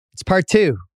It's part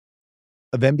 2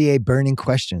 of NBA Burning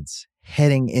Questions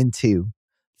heading into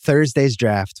Thursday's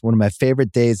draft, one of my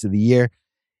favorite days of the year.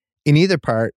 In either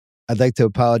part, I'd like to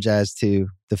apologize to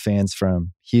the fans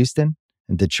from Houston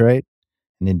and Detroit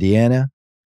and Indiana,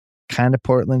 kind of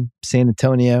Portland, San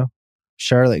Antonio,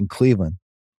 Charlotte, and Cleveland.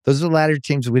 Those are the latter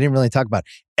teams we didn't really talk about.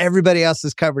 Everybody else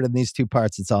is covered in these 2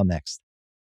 parts. It's all next.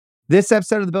 This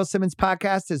episode of the Bill Simmons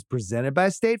Podcast is presented by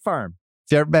State Farm.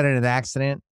 If you've ever been in an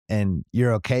accident and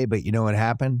you're okay, but you know what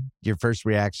happened, your first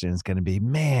reaction is going to be,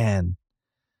 man,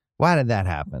 why did that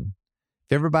happen?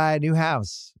 If you ever buy a new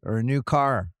house or a new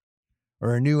car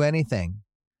or a new anything,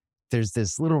 there's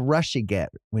this little rush you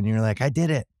get when you're like, I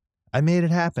did it. I made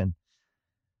it happen.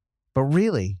 But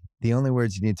really, the only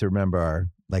words you need to remember are,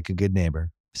 like a good neighbor,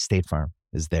 State Farm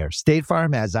is there. State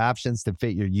Farm has options to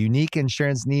fit your unique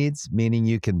insurance needs, meaning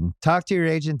you can talk to your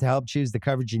agent to help choose the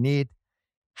coverage you need,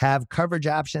 have coverage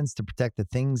options to protect the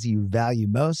things you value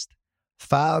most,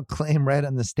 file a claim right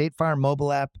on the State Farm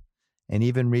mobile app, and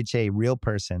even reach a real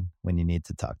person when you need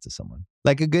to talk to someone.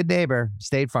 Like a good neighbor,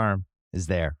 State Farm is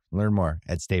there. Learn more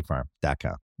at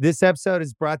statefarm.com. This episode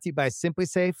is brought to you by Simply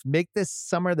Safe. Make this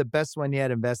summer the best one yet.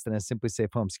 Invest in a Simply Safe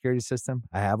home security system.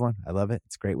 I have one. I love it.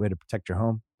 It's a great way to protect your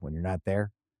home when you're not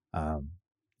there.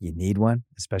 You need one,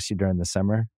 especially during the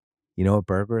summer. You know what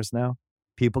burglars know?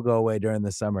 People go away during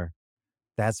the summer.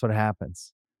 That's what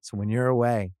happens. So when you're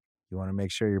away, you want to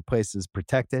make sure your place is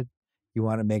protected. You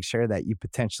want to make sure that you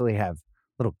potentially have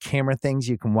little camera things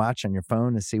you can watch on your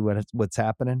phone to see what's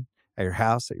happening at your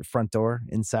house, at your front door,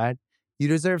 inside. You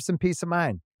deserve some peace of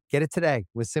mind. Get it today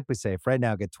with Simply Safe. Right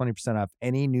now, get 20% off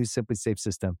any new Simply Safe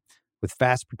system with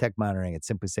Fast Protect monitoring at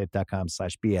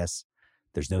simplysafe.com/BS.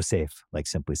 There's no safe like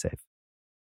Simply Safe.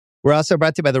 We're also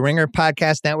brought to you by the Ringer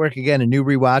Podcast Network. Again, a new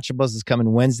Rewatchables is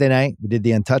coming Wednesday night. We did The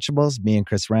Untouchables, me and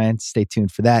Chris Ryan. Stay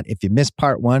tuned for that. If you missed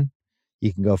part 1,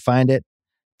 you can go find it.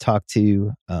 Talk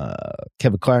to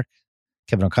Kevin Clark,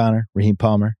 Kevin O'Connor, Raheem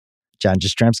Palmer, John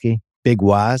Jastrzemski, Big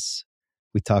Waz.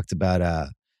 We talked about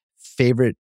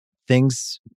favorite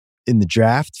things in the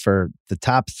draft for the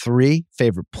top 3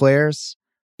 favorite players,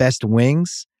 best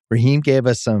wings. Raheem gave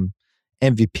us some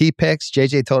MVP picks.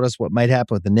 JJ told us what might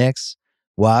happen with the Knicks.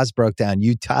 Waz broke down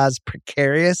Utah's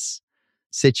precarious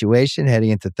situation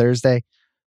heading into Thursday.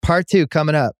 Part 2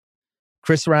 coming up.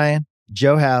 Chris Ryan,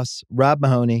 Joe House, Rob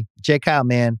Mahoney, J. Kyle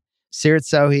Mann, Seerat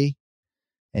Sohi,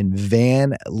 and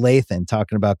Van Lathan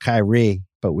talking about Kyrie.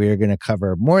 But we're going to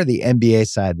cover more of the NBA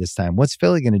side this time. What's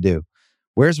Philly going to do?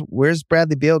 Where's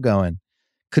Bradley Beal going?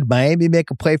 Could Miami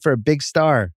make a play for a big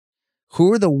star?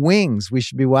 Who are the wings we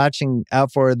should be watching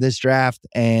out for this draft?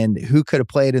 And who could have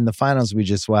played in the finals we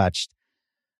just watched?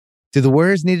 Do the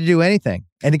Warriors need to do anything?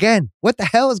 And again, what the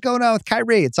hell is going on with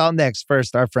Kyrie? It's all next.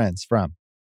 First, our friends from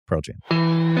Pearl Jam.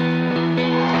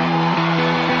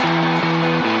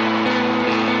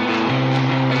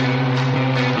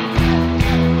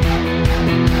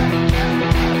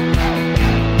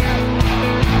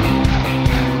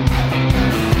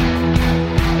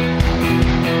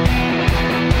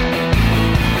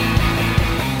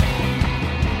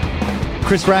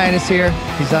 Chris Ryan is here.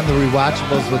 He's on the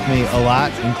Rewatchables with me a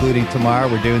lot, including tomorrow.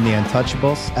 We're doing The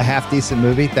Untouchables, a half-decent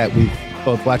movie that we've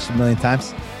both watched a million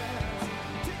times.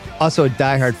 Also a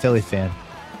diehard Philly fan.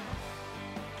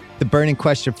 The burning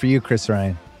question for you, Chris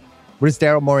Ryan. What does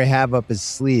Daryl Morey have up his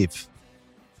sleeve?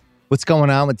 What's going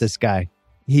on with this guy?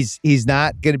 He's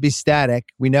not going to be static.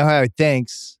 We know how he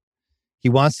thinks. He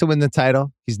wants to win the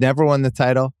title. He's never won the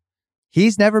title.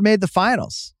 He's never made the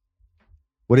finals.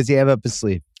 What does he have up his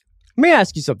sleeve? Let me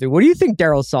ask you something. What do you think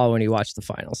Daryl saw when he watched the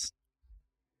finals?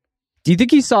 Do you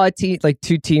think he saw like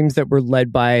 2 teams that were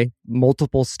led by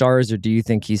multiple stars, or do you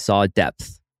think he saw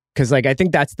depth? Because I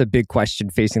think that's the big question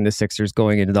facing the Sixers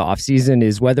going into the offseason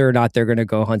is whether or not they're going to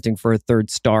go hunting for a 3rd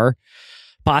star,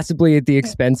 possibly at the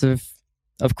expense of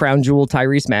crown jewel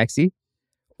Tyrese Maxey,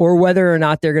 or whether or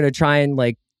not they're going to try and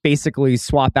basically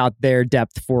swap out their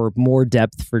depth for more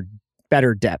depth for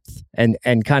better depth and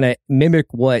kind of mimic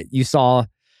what you saw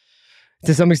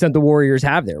to some extent the Warriors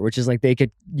have there, which is they could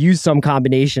use some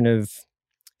combination of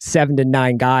 7 to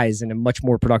 9 guys in a much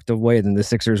more productive way than the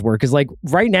Sixers were. Because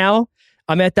right now,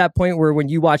 I'm at that point where when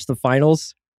you watch the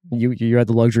finals, you had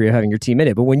the luxury of having your team in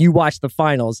it, but when you watch the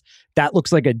finals, that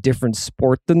looks like a different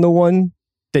sport than the one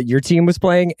that your team was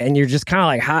playing, and you're just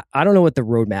kind of I don't know what the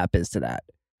roadmap is to that.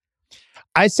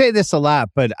 I say this a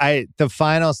lot, but the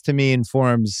finals to me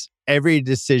informs every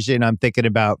decision I'm thinking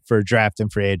about for draft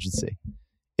and free agency.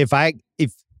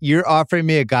 If you're offering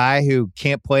me a guy who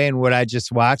can't play in what I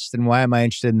just watched, then why am I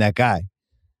interested in that guy?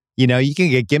 You can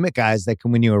get gimmick guys that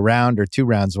can win you a round or 2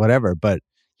 rounds, whatever. But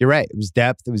you're right. It was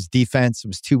depth. It was defense. It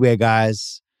was 2-way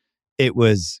guys. It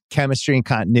was chemistry and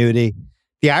continuity.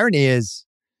 The irony is,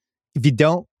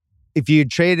 if you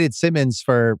traded Simmons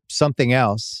for something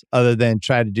else other than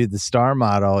try to do the star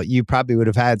model, you probably would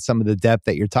have had some of the depth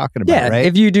that you're talking about, right?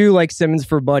 If you do like Simmons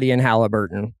for Buddy and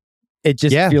Halliburton, it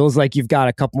just feels like you've got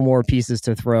a couple more pieces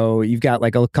to throw. You've got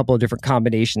like a couple of different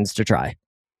combinations to try.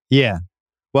 Yeah.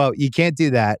 Well, you can't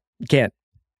do that. You can't.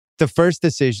 The first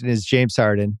decision is James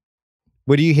Harden.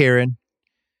 What are you hearing?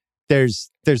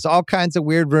 There's all kinds of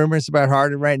weird rumors about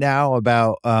Harden right now,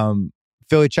 about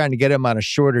Philly trying to get him on a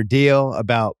shorter deal,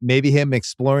 about maybe him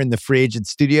exploring the free agent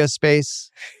studio space.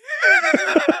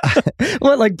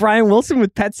 What, like Brian Wilson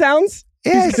with Pet Sounds?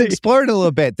 Yeah, he's exploring a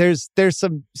little bit. There's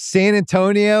some San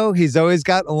Antonio. He's always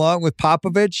gotten along with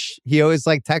Popovich. He always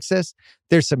liked Texas.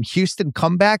 There's some Houston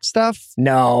comeback stuff.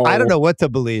 No. I don't know what to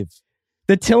believe.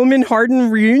 The Tillman Harden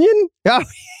reunion? Oh,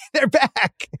 they're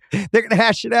back. They're going to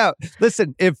hash it out.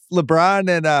 Listen, if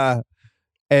LeBron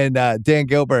and Dan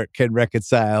Gilbert can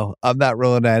reconcile, I'm not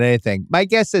ruling out anything. My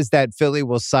guess is that Philly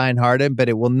will sign Harden, but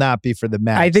it will not be for the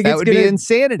max. I think that would be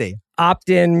insanity. Opt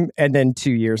in and then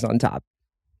 2 years on top.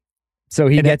 So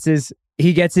he gets his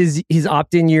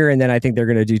opt-in year, and then I think they're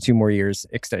going to do 2 more years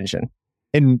extension.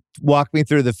 And walk me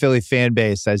through the Philly fan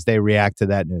base as they react to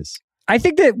that news. I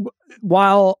think that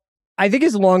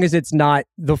as long as it's not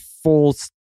the full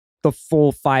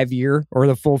 5 year or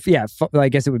the full, I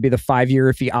guess it would be the 5 year.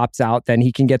 If he opts out, then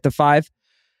he can get the 5.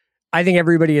 I think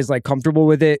everybody is like comfortable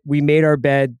with it. We made our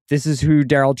bed. This is who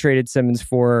Daryl traded Simmons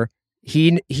for.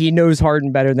 He knows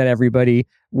Harden better than everybody.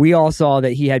 We all saw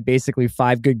that he had basically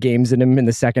 5 good games in him in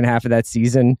the second half of that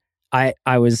season. I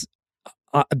was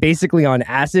basically on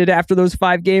acid after those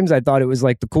 5 games. I thought it was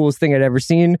like the coolest thing I'd ever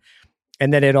seen.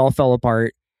 And then it all fell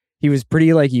apart. He was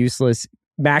pretty like useless.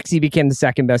 Maxey became the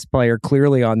second best player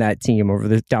clearly on that team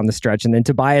down the stretch. And then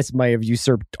Tobias might have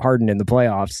usurped Harden in the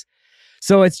playoffs.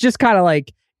 So it's just kind of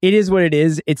like, it is what it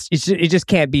is. It just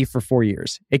can't be for 4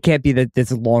 years. It can't be that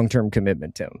this long-term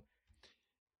commitment to him.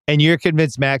 And you're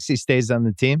convinced Maxey stays on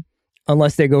the team?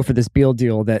 Unless they go for this Beal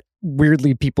deal that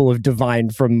weirdly people have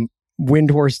divined from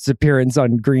Windhorst's appearance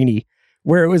on Greeny,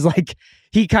 where it was like,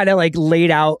 he kind of like laid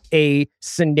out a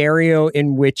scenario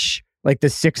in which like the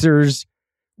Sixers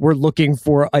were looking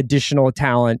for additional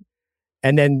talent.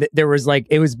 And then there was like,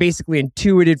 it was basically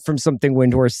intuited from something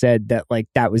Windhorst said that like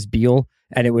that was Beal,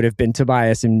 and it would have been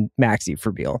Tobias and Maxey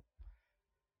for Beal.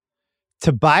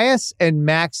 Tobias and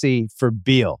Maxey for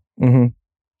Beal. Mm-hmm.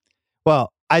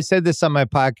 Well, I said this on my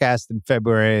podcast in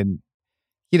February, and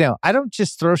I don't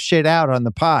just throw shit out on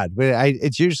the pod.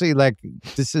 It's usually like,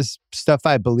 this is stuff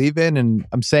I believe in, and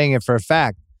I'm saying it for a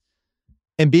fact.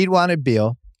 Embiid wanted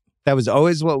Beal. That was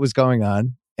always what was going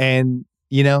on. And,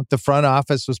 the front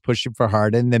office was pushing for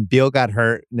Harden. Then Beal got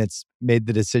hurt, and it's made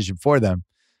the decision for them.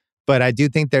 But I do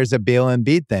think there's a Beal and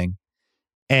Embiid thing.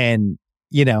 And,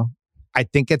 I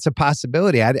think it's a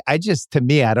possibility. I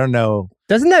don't know.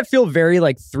 Doesn't that feel very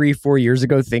like 3-4 years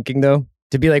ago thinking, though?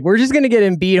 To be like, we're just going to get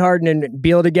Embiid, Harden, and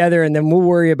Beal together, and then we'll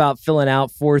worry about filling out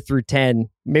 4 through 10.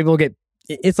 Maybe we'll get...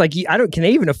 It's like, can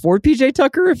they even afford PJ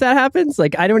Tucker if that happens?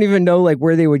 Like, I don't even know like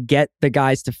where they would get the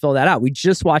guys to fill that out. We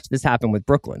just watched this happen with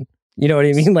Brooklyn. You know what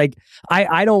I mean? Like,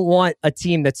 I don't want a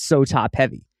team that's so top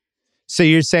heavy. So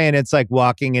you're saying it's like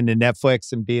walking into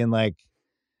Netflix and being like,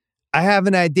 I have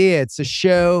an idea. It's a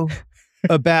show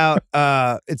about,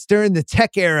 it's during the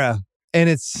tech era, and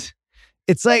it's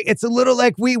a little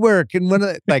like WeWork,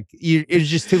 and it's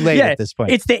just too late at this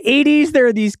point. It's the 80s. There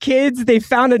are these kids. They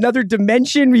found another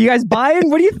dimension. Are you guys buying?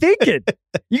 What are you thinking?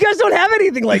 You guys don't have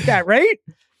anything like that, right?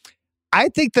 I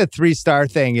think the 3-star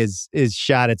thing is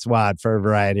shot at wad for a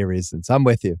variety of reasons. I'm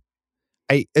with you.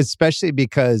 Especially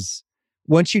because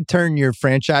once you turn your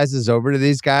franchises over to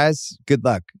these guys, good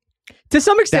luck. To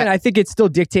some extent, I think it's still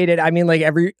dictated. I mean, like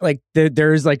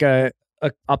there's like a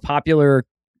popular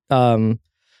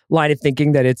line of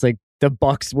thinking that it's like the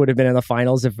Bucks would have been in the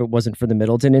finals if it wasn't for the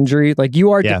Middleton injury. Like,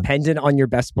 you are dependent on your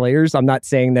best players. I'm not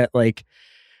saying that like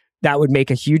that would make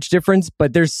a huge difference,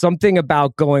 but there's something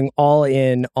about going all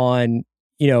in on,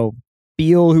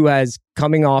 Beal, who has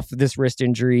coming off this wrist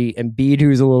injury, and Embiid,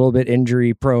 who's a little bit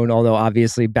injury prone, although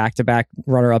obviously back-to-back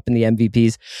runner-up in the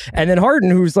MVPs. And then Harden,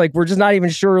 who's like, we're just not even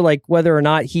sure like whether or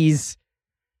not he's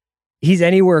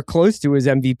anywhere close to his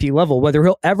MVP level, whether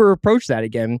he'll ever approach that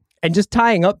again. And just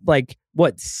tying up like,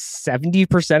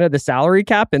 70% of the salary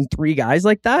cap and 3 guys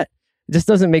like that? It just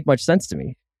doesn't make much sense to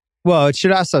me. Well, it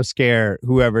should also scare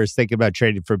whoever is thinking about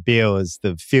trading for Beal, is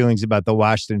the feelings about the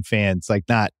Washington fans, like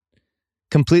not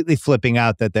completely flipping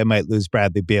out that they might lose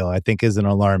Bradley Beal, I think is an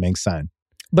alarming sign.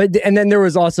 But and then there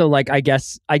was also like I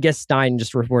guess Stein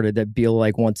just reported that Beal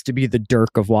like wants to be the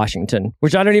Dirk of Washington,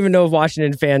 which I don't even know if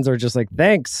Washington fans are just like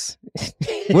thanks.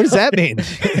 What does that mean?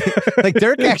 Like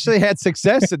Dirk actually had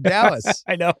success in Dallas.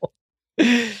 I know.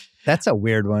 That's a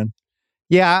weird one.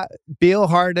 Yeah, Beal,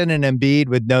 Harden, and Embiid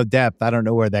with no depth. I don't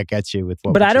know where that gets you with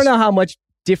what. But I don't know how much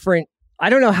different. I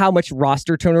don't know how much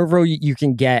roster turnover you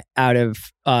can get out of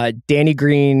Danny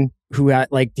Green, who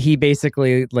like he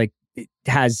basically like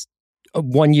has a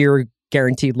 1 year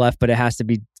guaranteed left, but it has to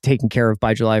be taken care of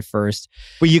by July 1st.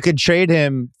 Well, you could trade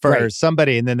him for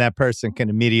somebody, and then that person can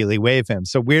immediately waive him.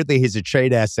 So weirdly, he's a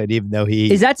trade asset, even though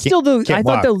he is that still the. I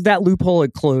walk. thought that loophole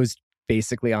had closed.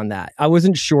 Basically on that. I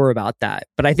wasn't sure about that,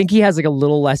 but I think he has like a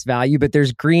little less value, but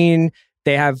there's Green.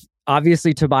 They have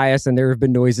obviously Tobias, and there have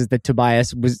been noises that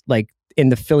Tobias was like in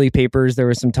the Philly papers. There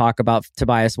was some talk about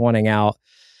Tobias wanting out.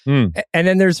 And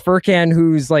then there's Furkan,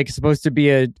 who's like supposed to be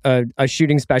a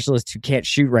shooting specialist who can't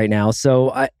shoot right now.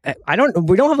 So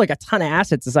we don't have like a ton of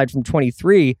assets aside from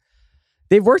 23.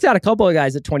 They've worked out a couple of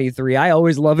guys at 23. I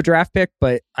always love a draft pick,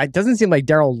 but it doesn't seem like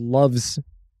Daryl loves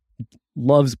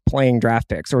playing draft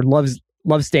picks or loves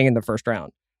staying in the first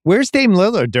round. Where's Dame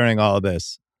Lillard during all of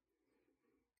this?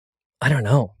 I don't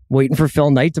know. Waiting for Phil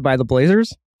Knight to buy the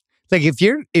Blazers? Like if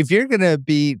you're gonna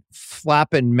be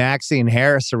flopping Maxey and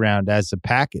Harris around as a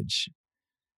package,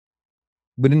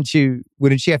 wouldn't you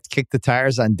have to kick the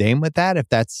tires on Dame with that if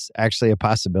that's actually a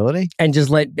possibility? And just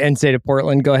say to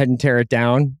Portland, go ahead and tear it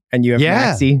down, and you have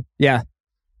Maxey. Yeah.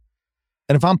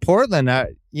 And if I'm Portland, I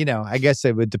guess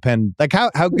it would depend. Like,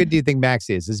 how good do you think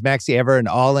Maxey is? Is Maxey ever an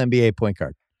all-NBA point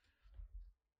guard?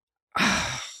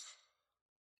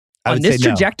 On this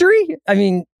trajectory? No. I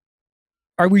mean,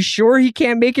 are we sure he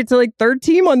can't make it to like third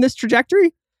team on this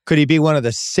trajectory? Could he be one of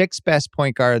the 6 best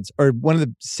point guards or one of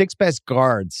the 6 best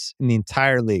guards in the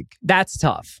entire league? That's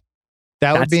tough.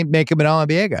 That would make him an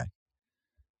all-NBA guy.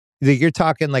 You're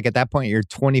talking like at that point, you're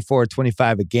 24,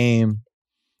 25 a game.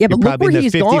 Yeah, but you're probably look where in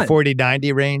the 50, gone. 40,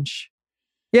 90 range.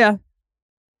 Yeah.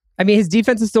 I mean, his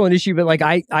defense is still an issue, but like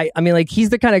I mean, like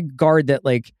he's the kind of guard that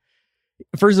like,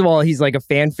 first of all, he's like a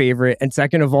fan favorite. And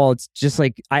second of all, it's just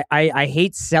like, I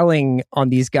hate selling on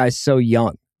these guys so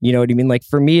young. You know what I mean? Like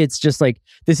for me, it's just like,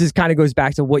 this is kind of goes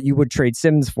back to what you would trade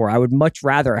Simmons for. I would much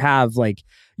rather have like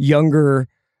younger,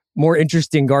 more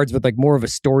interesting guards with like more of a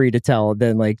story to tell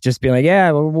than like just being like,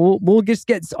 yeah, we'll just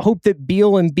hope that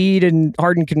Beal and Embiid and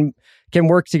Harden can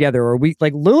work together. Or we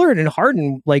like Lillard and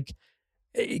Harden, like,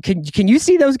 can you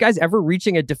see those guys ever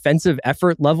reaching a defensive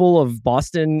effort level of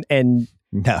Boston and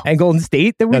Golden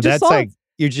State that we just saw? Like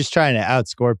you're just trying to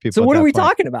outscore people. So what are we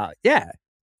talking about? Yeah.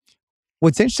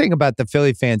 What's interesting about the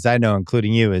Philly fans I know,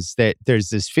 including you, is that there's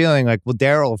this feeling like, well,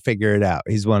 Daryl will figure it out.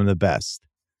 He's one of the best.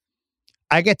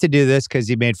 I get to do this because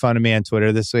he made fun of me on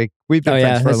Twitter this week. We've been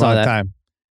friends for a long time.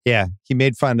 Yeah, he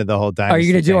made fun of the whole time. Are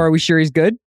you going to do? Are we sure he's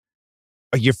good?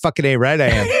 Oh, you're fucking A right. I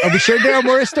am. Are we sure Daryl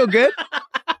Morey's still good?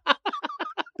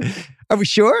 Are we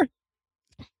sure?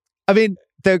 I mean,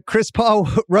 the Chris Paul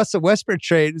Russell Westbrook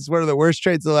trade is one of the worst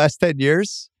trades of the last 10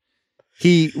 years.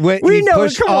 He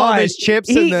pushed all his chips.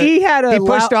 He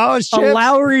pushed all his chips. A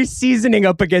Lowry seasoning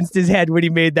up against his head when he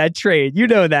made that trade. You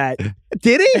know that.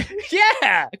 Did he?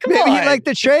 Yeah. Maybe he liked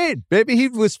the trade. Maybe he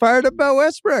was fired up about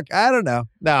Westbrook. I don't know.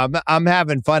 No, I'm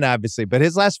having fun, obviously. But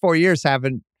his last 4 years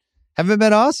haven't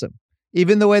been awesome.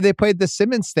 Even the way they played the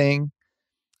Simmons thing,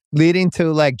 leading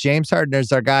to like James Harden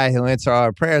is our guy who'll answer all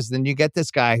our prayers. Then you get this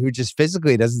guy who just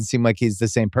physically doesn't seem like he's the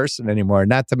same person anymore.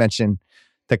 Not to mention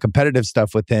the competitive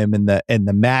stuff with him and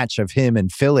the match of him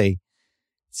and Philly.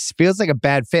 It feels like a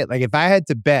bad fit. Like if I had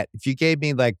to bet, if you gave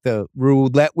me like the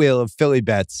roulette wheel of Philly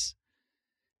bets,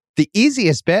 the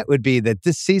easiest bet would be that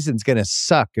this season's going to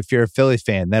suck if you're a Philly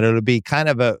fan, that it'll be kind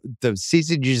of the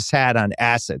season you just had on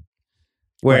acid,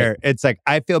 where it's like,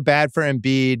 I feel bad for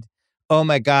Embiid. Oh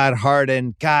my God,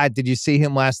 Harden. God, did you see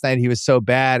him last night? He was so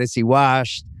bad. Is he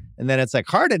washed? And then it's like,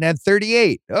 Harden had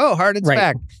 38. Oh, Harden's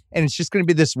back. And it's just going to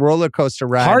be this roller coaster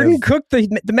ride. Harden cooked the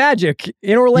Magic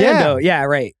in Orlando. Yeah,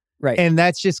 right. And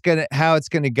that's just how it's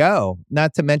going to go.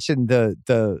 Not to mention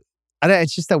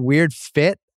it's just a weird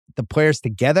fit, the players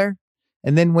together.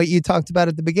 And then what you talked about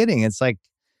at the beginning, it's like,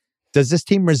 does this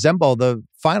team resemble the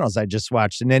finals I just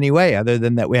watched in any way other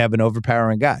than that we have an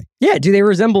overpowering guy? Yeah. Do they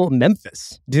resemble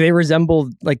Memphis? Do they resemble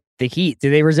like the Heat? Do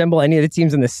they resemble any of the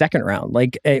teams in the second round?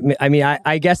 Like, I mean,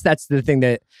 I guess that's the thing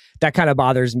that kind of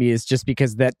bothers me, is just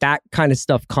because that kind of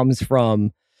stuff comes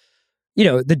from, you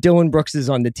know, the Dylan Brookses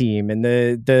on the team and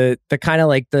the kind of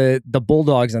like the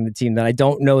Bulldogs on the team that I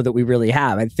don't know that we really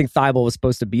have. I think Thibault was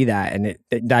supposed to be that, and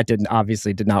that did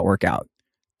not work out.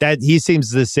 That he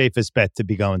seems the safest bet to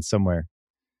be going somewhere.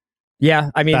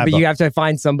 Yeah, I mean, Bad but luck. you have to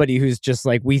find somebody who's just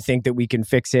like, we think that we can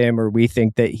fix him, or we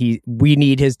think that we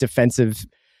need his defensive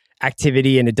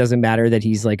activity, and it doesn't matter that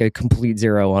he's like a complete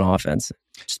zero on offense.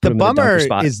 Just put The him in the dunker bummer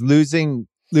spot. is losing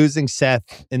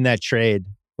Seth in that trade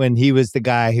when he was the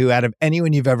guy who, out of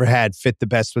anyone you've ever had, fit the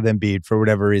best with Embiid for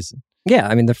whatever reason. Yeah,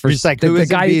 I mean, the first like, the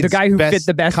guy who best fit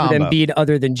the best combo? with Embiid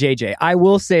other than JJ. I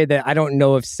will say that I don't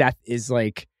know if Seth is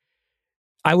like.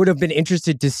 I would have been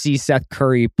interested to see Seth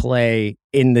Curry play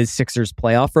in the Sixers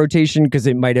playoff rotation, because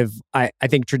it might have. I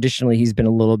think traditionally he's been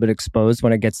a little bit exposed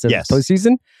when it gets to the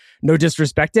postseason. No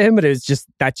disrespect to him, but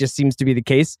that just seems to be the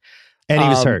case. And he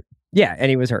was hurt. Yeah, and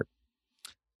he was hurt.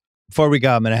 Before we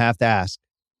go, I'm going to have to ask.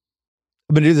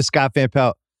 I'm going to do the Scott Van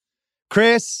Pelt.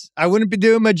 Chris, I wouldn't be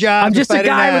doing my job. I'm just if I a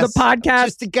didn't guy with ask. a podcast. I'm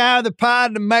just a guy with a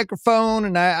pod and a microphone.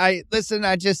 And I listen,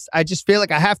 I just feel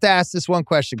like I have to ask this one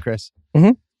question, Chris.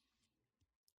 Mm-hmm.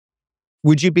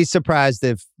 Would you be surprised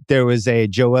if there was a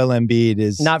Joel Embiid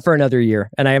is not for another year?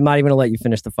 And I am not even going to let you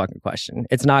finish the fucking question.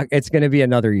 It's not. It's going to be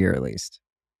another year at least.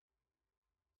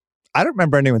 I don't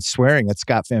remember anyone swearing at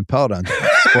Scott Van Pelt on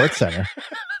Sports Center.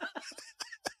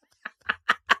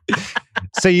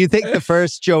 So you think the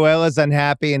first Joel is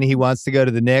unhappy and he wants to go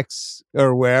to the Knicks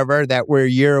or wherever, that we're a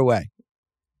year away?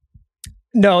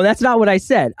 No, that's not what I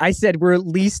said. I said we're at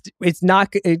least. It's not.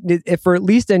 If for at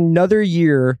least another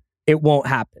year, it won't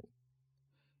happen.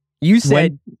 You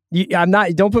said, I'm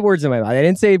not, don't put words in my mouth. I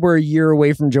didn't say we're a year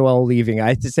away from Joel leaving. I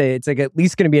have to say it's like at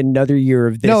least going to be another year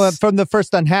of this. No, from the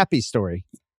first unhappy story.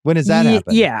 When does that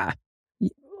happen? Yeah.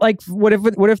 Like, what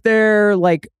if they're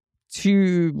like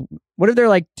two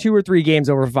or three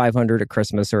games over 500 at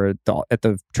Christmas or at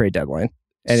the trade deadline?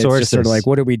 And Sources. It's just sort of like,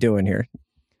 what are we doing here?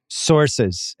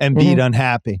 Sources. Embiid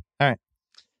unhappy. All right.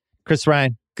 Chris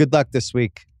Ryan, good luck this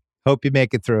week. Hope you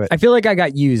make it through it. I feel like I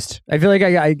got used. I feel like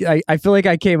I feel like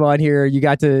I came on here. You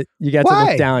got to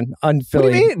look down on Philly.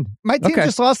 What do you mean? My team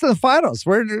just lost in the finals.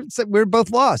 We're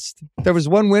both lost. There was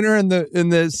one winner in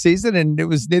the season, and it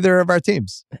was neither of our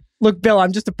teams. Look, Bill,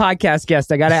 I'm just a podcast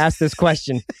guest. I got to ask this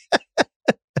question.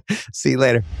 See you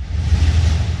later.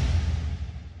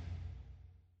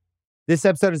 This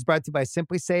episode is brought to you by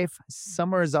Simply Safe.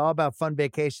 Summer is all about fun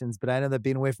vacations, but I know that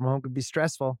being away from home can be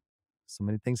stressful. So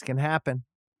many things can happen.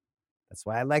 That's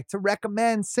why I like to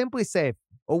recommend Simply Safe,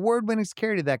 award-winning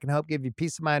security that can help give you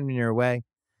peace of mind when you're away.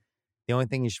 The only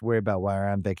thing you should worry about while you're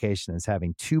on vacation is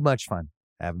having too much fun.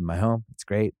 I have it in my home. It's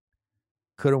great.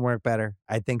 Couldn't work better.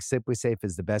 I think Simply Safe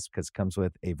is the best because it comes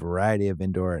with a variety of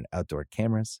indoor and outdoor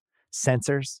cameras,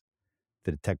 sensors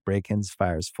to detect break-ins,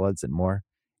 fires, floods, and more.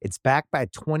 It's backed by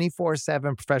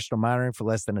 24/7 professional monitoring for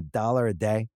less than $1 a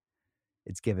day.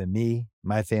 It's given me,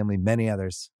 my family, many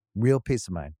others real peace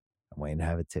of mind. I'm waiting to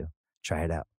have it too. Try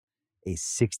it out. A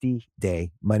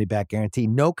 60-day money-back guarantee.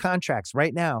 No contracts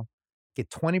right now. Get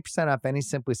 20% off any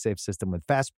Simply Safe system with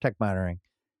Fast Protect monitoring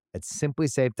at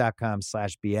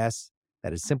simplysafe.com/BS.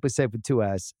 That is Simply Safe with 2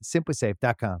 S's.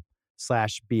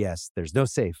 simplysafe.com/BS. There's no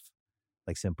safe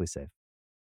like Simply Safe.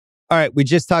 All right, we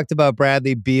just talked about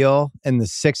Bradley Beal and the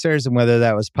Sixers and whether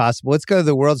that was possible. Let's go to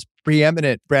the world's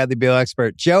preeminent Bradley Beal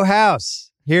expert, Joe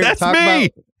House. Here That's to talk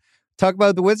me. Talk about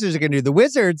what the Wizards are going to do. The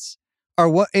Wizards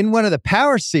are in one of the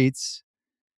power seats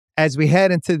as we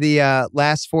head into the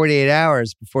last 48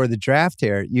 hours before the draft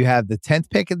here. You have the 10th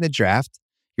pick in the draft.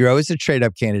 You're always a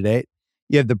trade-up candidate.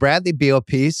 You have the Bradley Beal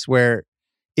piece where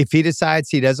if he decides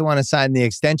he doesn't want to sign the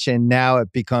extension, now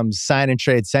it becomes sign and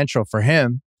trade central for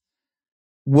him.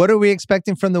 What are we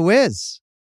expecting from the Wiz?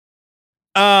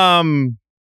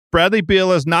 Bradley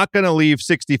Beal is not going to leave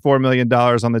 $64 million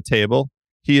on the table.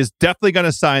 He is definitely going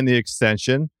to sign the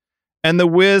extension. And the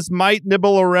Wiz might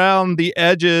nibble around the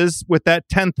edges with that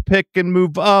 10th pick and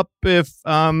move up if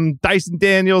Dyson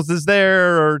Daniels is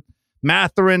there or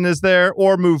Mathurin is there,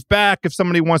 or move back if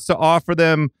somebody wants to offer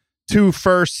them 2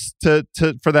 firsts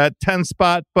for that 10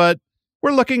 spot. But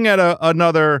we're looking at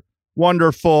another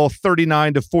wonderful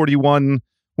 39-41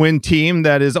 win team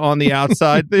that is on the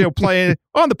outside, playing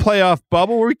on the playoff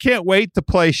bubble. We can't wait to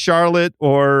play Charlotte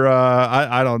or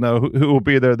I don't know who will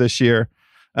be there this year.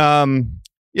 And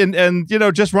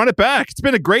just run it back. It's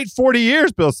been a great 40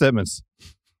 years, Bill Simmons.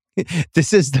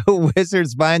 This is the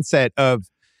Wizards' mindset of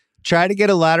try to get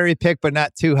a lottery pick, but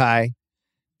not too high.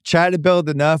 Try to build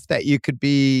enough that you could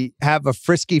have a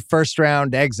frisky first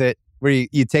round exit where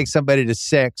you take somebody to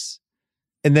 6,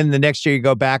 and then the next year you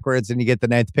go backwards and you get the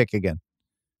 9th pick again.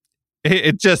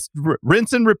 It just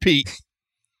rinse and repeat.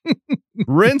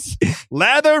 Rinse,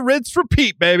 lather, rinse,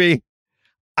 repeat, baby.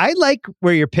 I like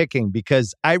where you're picking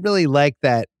because I really like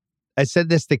that. I said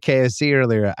this to KOC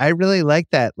earlier. I really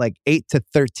like that like 8 to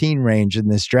 13 range in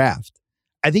this draft.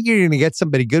 I think you're going to get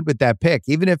somebody good with that pick,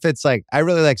 even if it's like, I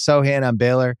really like Sohan on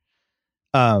Baylor.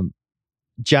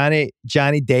 Johnny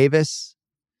Davis.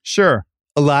 Sure.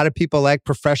 A lot of people like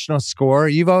professional scorer.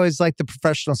 You've always liked the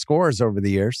professional scorers over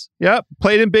the years. Yep.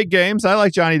 Played in big games. I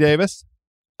like Johnny Davis.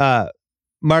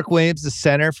 Mark Williams, the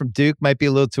center from Duke, might be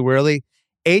a little too early.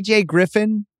 AJ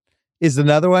Griffin is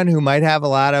another one who might have a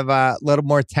lot of little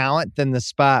more talent than the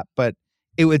spot, but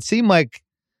it would seem like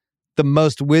the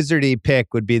most wizardy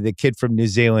pick would be the kid from New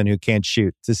Zealand who can't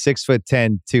shoot. It's a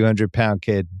 6'10", 200-pound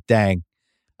kid. Dang.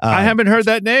 I haven't heard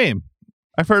that name.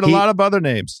 I've heard a lot of other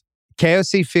names.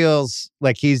 KOC feels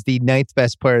like he's the 9th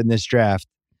best player in this draft,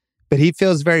 but he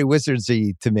feels very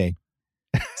Wizardsy to me.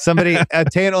 Somebody, a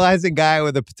tantalizing guy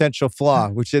with a potential flaw,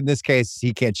 which in this case,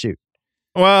 he can't shoot.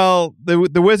 Well,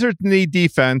 the Wizards need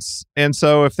defense, and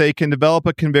so if they can develop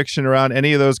a conviction around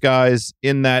any of those guys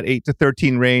in that 8 to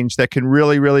 13 range that can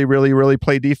really, really, really, really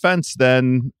play defense,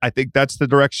 then I think that's the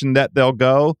direction that they'll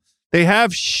go. They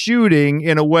have shooting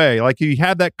in a way, like you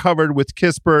had that covered with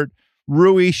Kispert.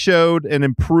 Rui showed an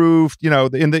improved, in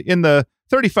the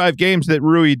 35 games that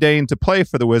Rui deigned to play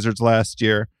for the Wizards last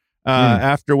year.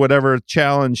 After whatever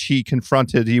challenge he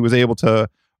confronted, he was able to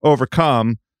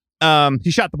overcome.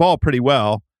 He shot the ball pretty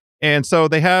well. And so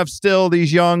they have still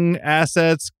these young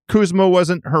assets. Kuzma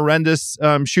wasn't horrendous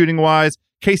shooting-wise.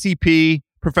 KCP,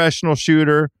 professional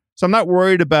shooter. So I'm not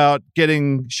worried about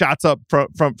getting shots up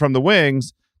from the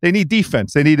wings. They need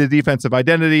defense. They need a defensive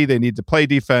identity. They need to play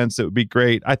defense. It would be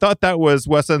great. I thought that was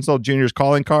Wes Unseld Jr.'s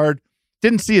calling card.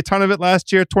 Didn't see a ton of it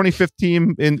last year. 25th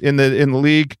in the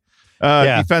league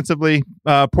defensively.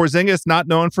 Porzingis not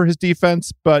known for his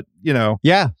defense, but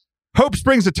hope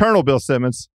springs eternal. Bill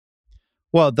Simmons.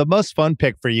 Well, the most fun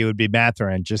pick for you would be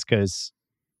Mathurin, just because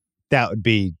that would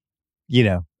be,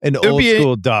 an old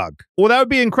school dog. Well, that would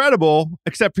be incredible.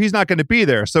 Except he's not going to be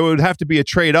there, so it would have to be a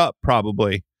trade up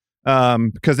probably.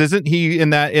 Because isn't he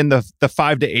in the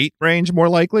 5 to 8 range more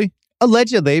likely?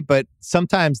 Allegedly, but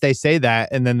sometimes they say that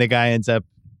and then the guy ends up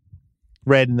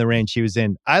right in the range he was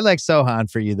in. I like Sohan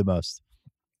for you the most.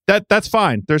 That's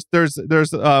fine. There's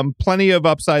plenty of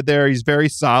upside there. He's very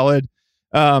solid.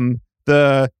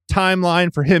 The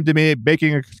timeline for him to be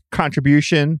making a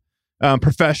contribution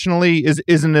professionally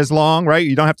isn't as long, right?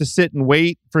 You don't have to sit and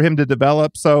wait for him to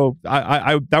develop. So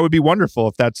I that would be wonderful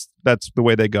if that's the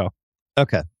way they go.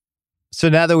 Okay. So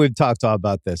now that we've talked all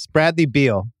about this, Bradley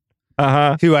Beal,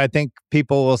 who I think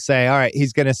people will say, all right,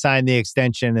 he's going to sign the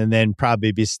extension and then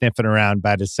probably be sniffing around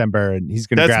by December and he's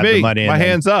going to grab the money. My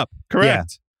hands up.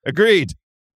 Correct. Yeah. Agreed.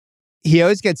 He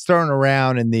always gets thrown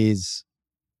around in these,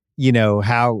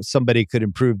 how somebody could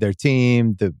improve their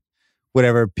team,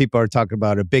 whatever people are talking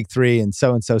about, a big three in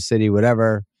so-and-so city,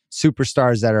 whatever,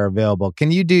 superstars that are available.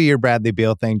 Can you do your Bradley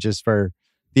Beal thing just for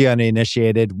the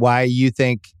uninitiated? Why you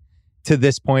think to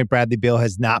this point, Bradley Beal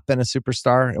has not been a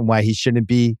superstar and why he shouldn't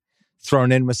be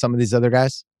thrown in with some of these other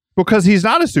guys? Because he's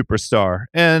not a superstar.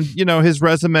 And, his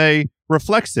resume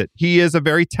reflects it. He is a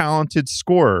very talented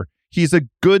scorer. He's a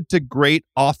good to great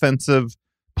offensive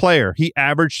player. He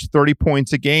averaged 30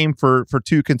 points a game for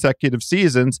 2 consecutive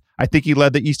seasons. I think he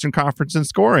led the Eastern Conference in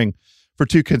scoring for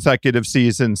 2 consecutive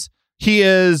seasons. He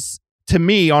is, to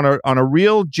me, on a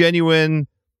real, genuine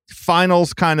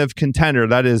finals kind of contender.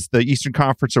 That is the Eastern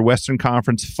Conference or Western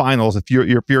Conference finals. If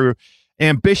your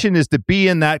ambition is to be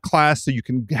in that class so you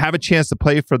can have a chance to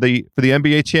play for the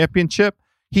NBA championship,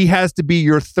 he has to be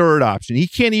your third option. He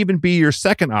can't even be your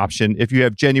second option if you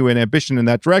have genuine ambition in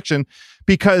that direction,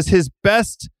 because his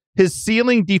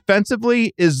ceiling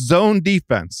defensively is zone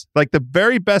defense. Like the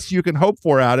very best you can hope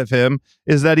for out of him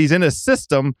is that he's in a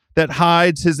system that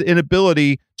hides his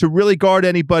inability to really guard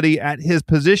anybody at his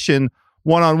position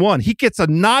one-on-one. He gets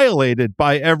annihilated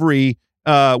by every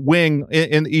wing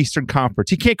in the Eastern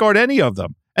Conference. He can't guard any of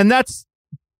them. And that's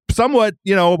somewhat,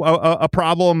 a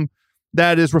problem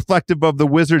that is reflective of the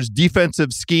Wizards'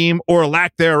 defensive scheme or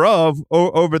lack thereof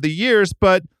over the years.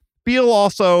 But Beal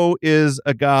also is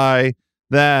a guy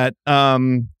that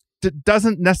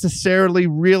doesn't necessarily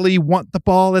really want the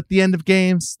ball at the end of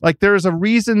games. Like there's a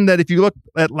reason that if you look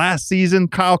at last season,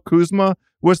 Kyle Kuzma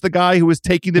was the guy who was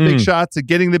taking the big shots and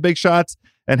getting the big shots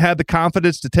and had the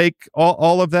confidence to take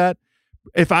all of that.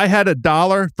 If I had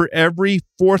 $1 for every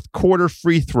fourth quarter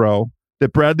free throw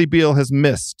that Bradley Beal has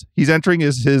missed, he's entering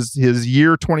his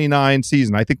year 29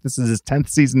 season. I think this is his 10th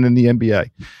season in the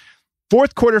NBA.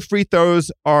 Fourth quarter free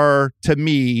throws are, to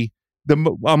me,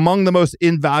 among the most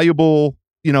invaluable,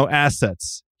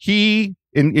 assets. He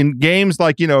in games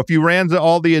like, if you ran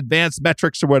all the advanced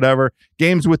metrics or whatever,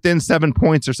 games within 7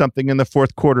 points or something in the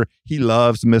fourth quarter, he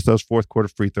loves to miss those fourth quarter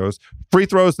free throws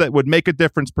that would make a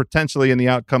difference potentially in the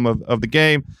outcome of the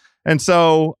game. And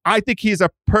so I think he's a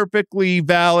perfectly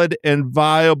valid and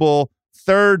viable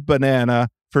third banana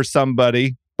for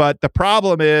somebody. But the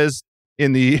problem is,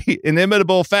 in the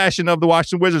inimitable fashion of the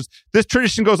Washington Wizards, this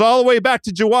tradition goes all the way back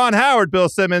to Juwan Howard, Bill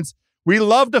Simmons. We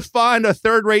love to find a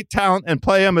third-rate talent and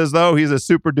play him as though he's a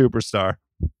super-duper star.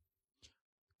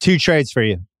 2 trades for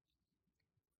you.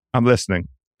 I'm listening.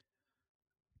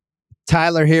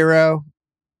 Tyler Hero,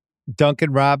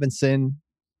 Duncan Robinson,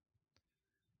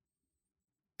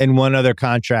 and one other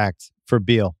contract for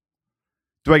Beal.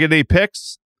 Do I get any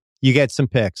picks? You get some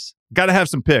picks. Got to have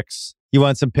some picks. You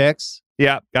want some picks?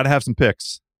 Yeah, got to have some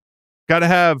picks. Got to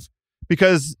have,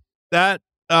 because that,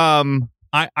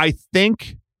 I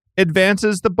think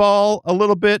advances the ball a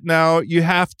little bit. Now, you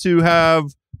have to have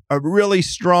a really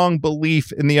strong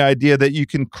belief in the idea that you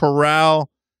can corral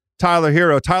Tyler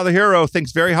Hero. Tyler Hero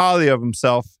thinks very highly of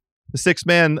himself. The 6th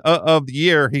man of the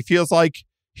year. He feels like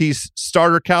he's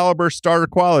starter caliber, starter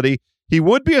quality. He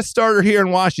would be a starter here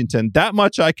in Washington. That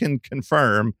much I can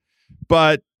confirm.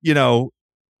 But, you know,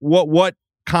 what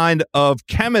kind of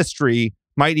chemistry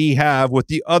might he have with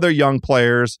the other young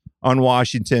players on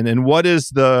Washington? And what is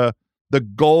the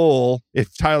goal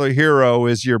if Tyler Hero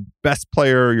is your best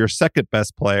player or your second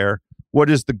best player? What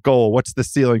is the goal? What's the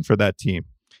ceiling for that team?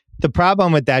 The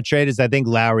problem with that trade is I think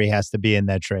Lowry has to be in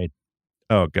that trade.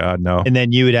 Oh, God, no. And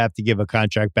then you would have to give a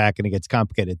contract back and it gets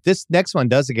complicated. This next one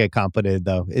doesn't get complicated,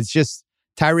 though. It's just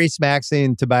Tyrese Maxey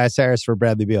and Tobias Harris for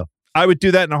Bradley Beal. I would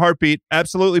do that in a heartbeat.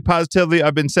 Absolutely, positively.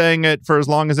 I've been saying it for as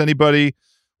long as anybody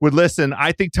would listen.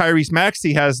 I think Tyrese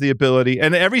Maxey has the ability.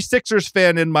 And every Sixers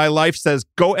fan in my life says,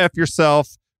 go F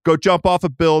yourself. Go jump off a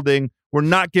building. We're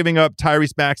not giving up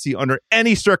Tyrese Maxey under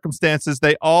any circumstances.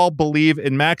 They all believe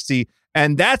in Maxey.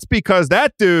 And that's because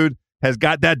that dude has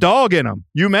got that dog in him.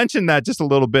 You mentioned that just a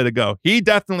little bit ago. He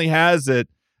definitely has it.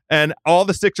 And all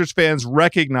the Sixers fans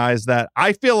recognize that.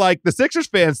 I feel like the Sixers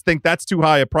fans think that's too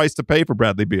high a price to pay for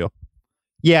Bradley Beal.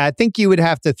 Yeah, I think you would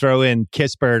have to throw in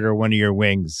Kispert or one of your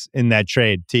wings in that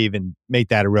trade to even make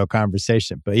that a real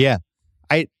conversation. But yeah,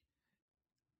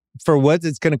 for what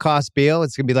it's going to cost Beal,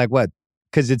 it's going to be like what?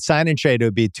 Because it's sign and trade, it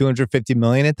would be $250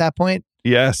 million at that point.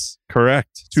 Yes,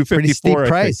 correct. $254. Pretty steep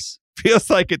price. Feels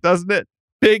like it, doesn't it?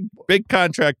 Big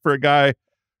contract for a guy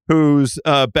whose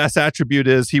best attribute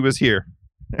is he was here.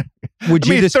 Would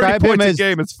you describe 30 him points as a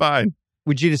game? It's fine.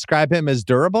 Would you describe him as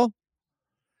durable?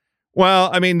 Well,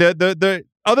 I mean, the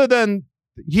other than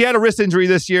he had a wrist injury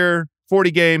this year,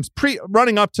 40 games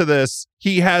running up to this,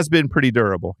 he has been pretty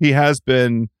durable. He has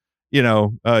been,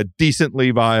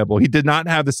 decently viable. He did not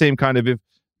have the same kind of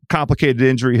complicated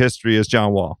injury history as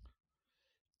John Wall.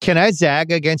 Can I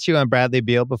zag against you on Bradley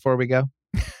Beal before we go?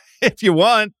 If you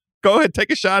want, go ahead,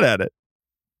 take a shot at it.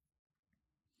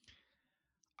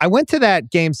 I went to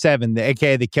that Game 7,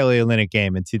 aka the Kelly Olynyk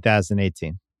game in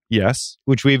 2018. Yes.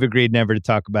 Which we've agreed never to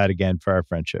talk about again for our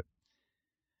friendship.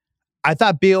 I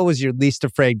thought Beal was your least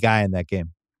afraid guy in that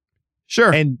game.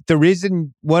 Sure. And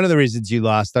one of the reasons you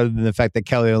lost, other than the fact that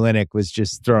Kelly Olynyk was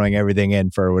just throwing everything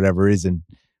in for whatever reason,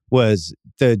 was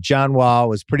the John Wall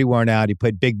was pretty worn out. He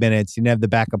played big minutes. He didn't have the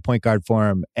backup point guard for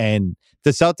him. And the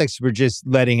Celtics were just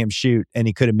letting him shoot and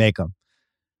he couldn't make them.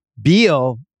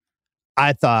 Beal,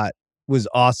 I thought, was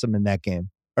awesome in that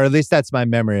game. Or at least that's my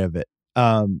memory of it.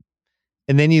 And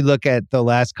then you look at the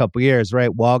last couple years,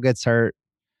 right? Wall gets hurt.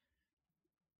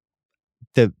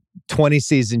 The 20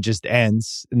 season just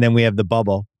ends. And then we have the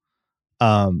bubble.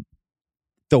 The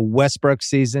Westbrook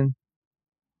season.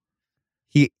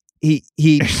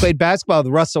 He played basketball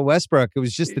with Russell Westbrook. It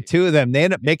was just the two of them. They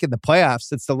ended up making the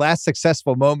playoffs. It's the last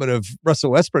successful moment of Russell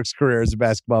Westbrook's career as a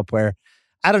basketball player.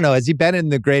 I don't know. Has he been in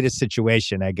the greatest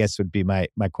situation, I guess would be my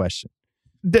question.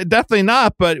 Definitely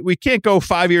not, but we can't go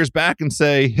 5 years back and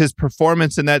say his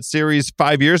performance in that series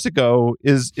 5 years ago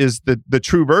is the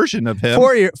true version of him.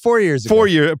 4 years ago. 4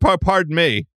 years. Pardon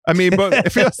me. I mean, but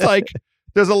it feels like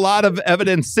there's a lot of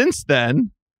evidence since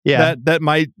then. Yeah, that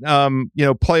might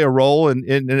play a role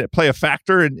and play a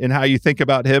factor in how you think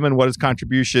about him and what his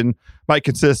contribution might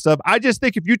consist of. I just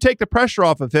think if you take the pressure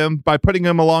off of him by putting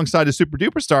him alongside a super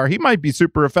duper star, he might be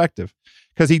super effective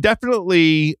because he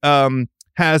definitely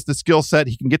has the skill set.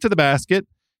 He can get to the basket.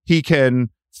 He can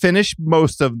finish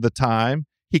most of the time.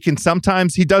 He can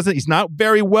sometimes he's not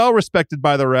very well respected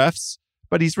by the refs,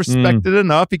 but he's respected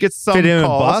enough. He gets some calls. In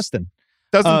Boston.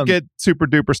 Doesn't get super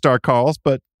duper star calls,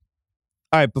 but.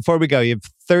 All right, before we go, you have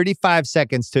 35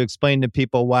 seconds to explain to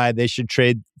people why they should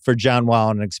trade for John Wall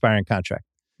on an expiring contract.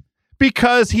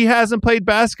 Because he hasn't played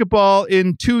basketball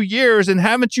in 2 years, and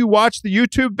haven't you watched the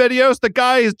YouTube videos? The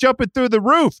guy is jumping through the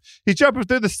roof. He's jumping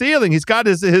through the ceiling. He's got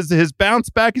his bounce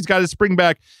back. He's got his spring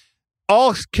back.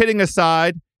 All kidding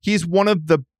aside, he's one of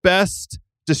the best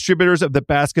distributors of the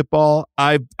basketball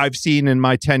I've seen in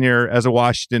my tenure as a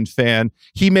Washington fan.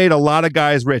 He made a lot of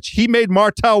guys rich. He made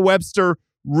Martell Webster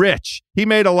rich. He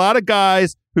made a lot of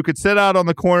guys who could sit out on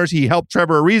the corners. He helped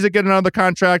Trevor Ariza get another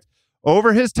contract.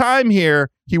 Over his time here,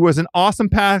 he was an awesome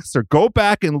passer. Go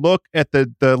back and look at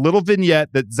the little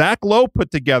vignette that Zach Lowe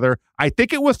put together. I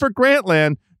think it was for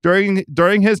Grantland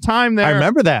during his time there. I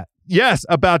remember that. Yes,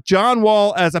 about John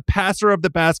Wall as a passer of the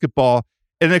basketball.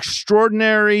 An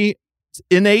extraordinary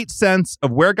innate sense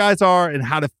of where guys are and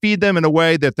how to feed them in a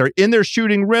way that they're in their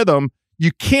shooting rhythm.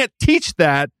 You can't teach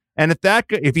that. And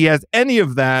if he has any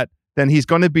of that, then he's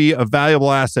going to be a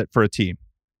valuable asset for a team.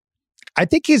 I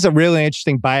think he's a really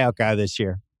interesting buyout guy this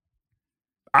year.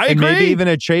 I agree. Maybe even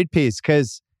a trade piece,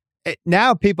 because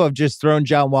now people have just thrown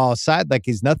John Wall aside like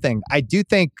he's nothing. I do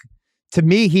think, to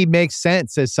me, he makes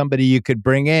sense as somebody you could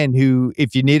bring in who,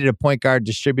 if you needed a point guard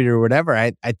distributor or whatever,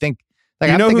 I think, like,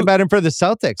 I'm thinking about him for the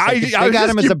Celtics. Like, if they got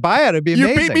him as a buyout, it'd be amazing.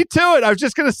 You beat me to it. I was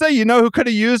just going to say, you know who could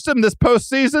have used him this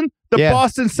postseason? The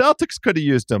Boston Celtics could have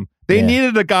used him. They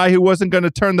needed a guy who wasn't going to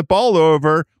turn the ball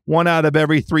over 1 out of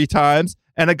every 3 times,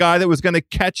 and a guy that was going to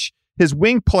catch his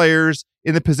wing players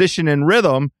in the position and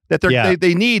rhythm that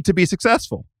they need to be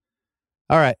successful.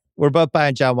 All right. We're both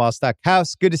buying John Wall stock.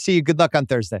 House, good to see you. Good luck on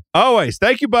Thursday. Always.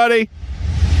 Thank you, buddy.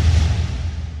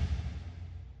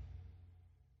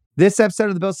 This episode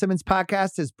of the Bill Simmons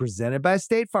Podcast is presented by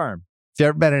State Farm. If you've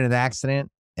ever been in an accident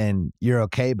and you're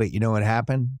okay, but you know what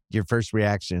happened, your first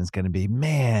reaction is going to be,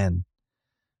 man,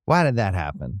 why did that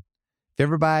happen? If you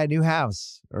ever buy a new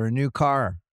house or a new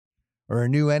car or a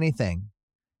new anything,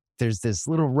 there's this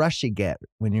little rush you get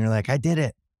when you're like, I did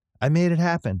it. I made it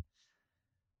happen.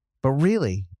 But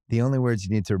really, the only words you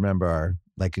need to remember are,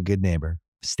 like a good neighbor,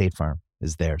 State Farm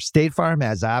is there. State Farm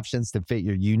has options to fit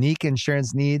your unique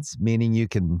insurance needs, meaning you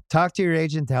can talk to your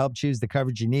agent to help choose the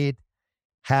coverage you need,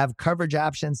 have coverage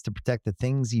options to protect the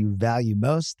things you value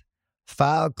most,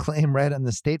 file a claim right on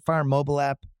the State Farm mobile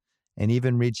app, and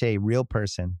even reach a real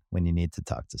person when you need to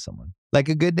talk to someone. Like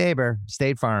a good neighbor,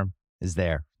 State Farm is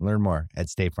there. Learn more at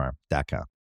statefarm.com.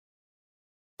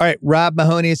 All right, Rob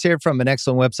Mahoney is here from an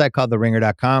excellent website called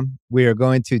theringer.com. We are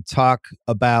going to talk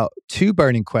about 2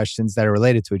 burning questions that are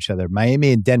related to each other.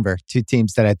 Miami and Denver, 2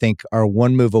 teams that I think are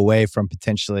one move away from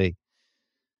potentially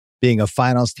being a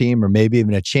finals team or maybe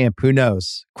even a champ. Who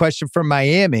knows? Question from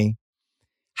Miami.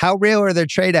 How real are their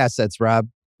trade assets, Rob?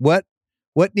 What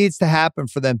needs to happen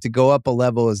for them to go up a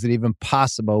level? Is it even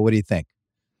possible? What do you think?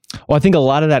 Well, I think a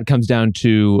lot of that comes down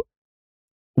to,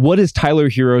 what is Tyler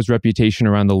Hero's reputation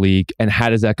around the league, and how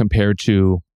does that compare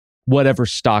to whatever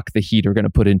stock the Heat are going to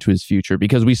put into his future?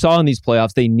 Because we saw in these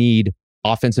playoffs, they need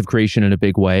offensive creation in a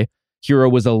big way. Hero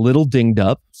was a little dinged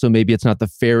up, so maybe it's not the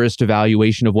fairest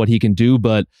evaluation of what he can do,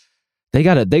 but they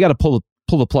got to pull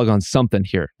the plug on something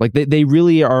here. Like they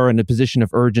really are in a position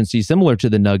of urgency, similar to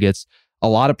the Nuggets. A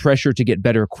lot of pressure to get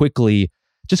better quickly,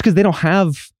 just because they don't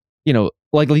have,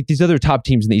 like these other top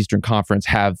teams in the Eastern Conference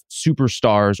have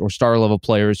superstars or star level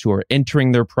players who are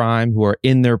entering their prime, who are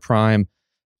in their prime.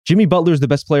 Jimmy Butler's the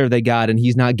best player they got, and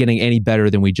he's not getting any better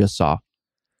than we just saw.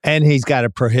 And he's got a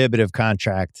prohibitive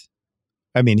contract.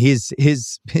 I mean, his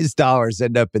dollars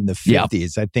end up in the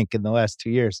 50s, I think, in the last 2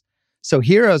 years. So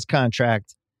Hero's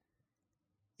contract,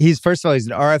 first of all, he's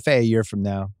an RFA a year from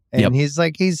now. And he's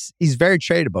very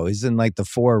tradable. He's in like the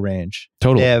 4 range.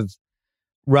 Totally. They have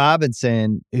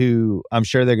Robinson, who I'm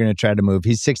sure they're going to try to move.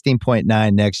 He's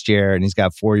 16.9 next year, and he's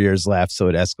got 4 years left, so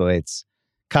it escalates.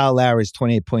 Kyle Lowry's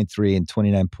 28.3 and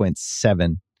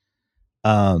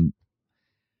 29.7.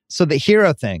 So the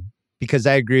Hero thing, because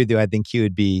I agree with you, I think he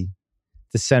would be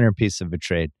the centerpiece of a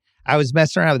trade. I was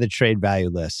messing around with the trade value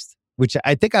list, which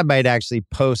I think I might actually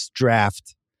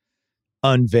post-draft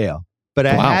unveil. But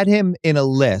I had him in a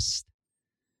list.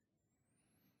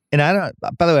 And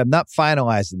by the way, I'm not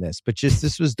finalizing this, but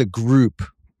this was the group.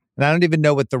 And I don't even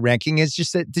know what the ranking is.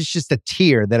 It's just a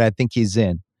tier that I think he's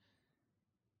in.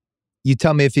 You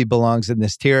tell me if he belongs in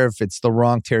this tier. If it's the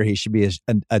wrong tier, he should be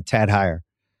a tad higher.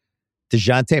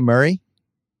 DeJounte Murray,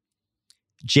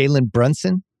 Jalen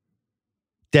Brunson,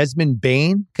 Desmond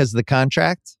Bane because of the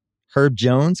contract, Herb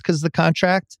Jones because of the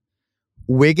contract,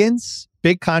 Wiggins,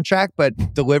 big contract,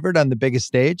 but delivered on the biggest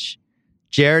stage,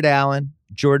 Jared Allen,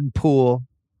 Jordan Poole,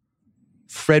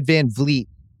 Fred VanVleet,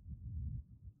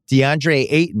 DeAndre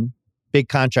Ayton, big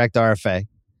contract RFA,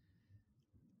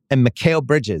 and Mikal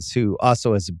Bridges, who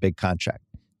also has a big contract.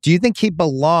 Do you think he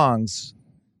belongs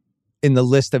in the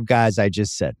list of guys I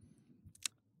just said?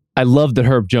 I love that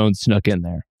Herb Jones snuck in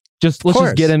there. Let's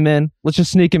just get him in. Let's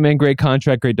just sneak him in. Great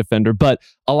contract, great defender. But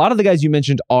a lot of the guys you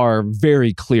mentioned are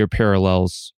very clear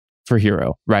parallels for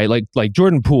Hero, right? Like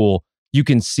Jordan Poole, you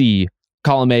can see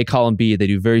column A, column B, they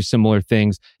do very similar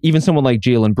things. Even someone like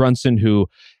Jalen Brunson, who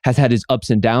has had his ups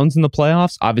and downs in the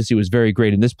playoffs, obviously was very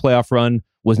great in this playoff run,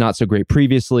 was not so great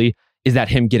previously. Is that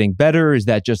him getting better? Is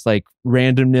that just like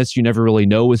randomness? You never really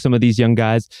know with some of these young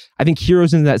guys. I think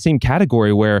Hero's in that same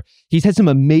category where he's had some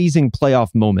amazing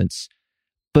playoff moments,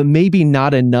 but maybe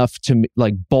not enough to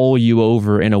like bowl you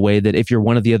over in a way that if you're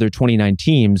one of the other 29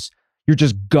 teams, you're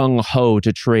just gung-ho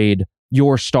to trade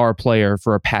your star player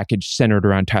for a package centered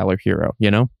around Tyler Hero,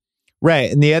 you know? Right.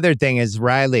 And the other thing is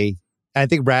Riley. I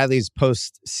think Riley's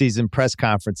post-season press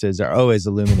conferences are always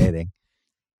illuminating.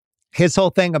 His whole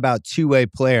thing about two-way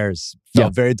players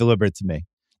felt very deliberate to me.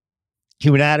 He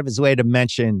went out of his way to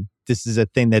mention this is a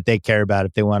thing that they care about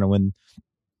if they want to win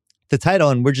the title,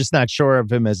 and we're just not sure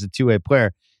of him as a two-way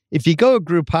player. If you go a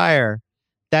group higher,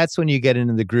 that's when you get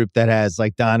into the group that has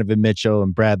like Donovan Mitchell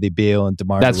and Bradley Beal and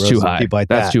DeMar That's DeRozan, too high. people like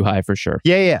that. That's too high for sure.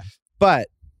 Yeah. But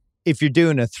if you're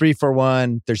doing a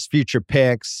 3-for-1, there's future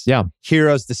picks. Yeah.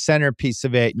 Hero's the centerpiece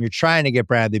of it, and you're trying to get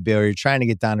Bradley Beal, or you're trying to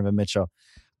get Donovan Mitchell.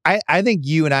 I think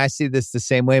you and I see this the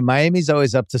same way. Miami's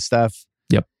always up to stuff.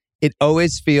 Yep. It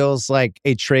always feels like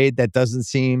a trade that doesn't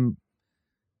seem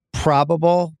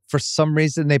probable. For some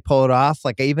reason, they pull it off.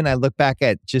 Like I look back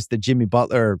at just the Jimmy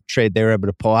Butler trade they were able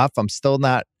to pull off. I'm still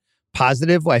not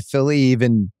positive why Philly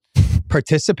even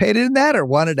participated in that or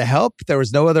wanted to help. There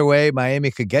was no other way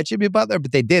Miami could get Jimmy Butler,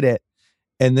 but they did it.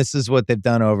 And this is what they've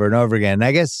done over and over again. And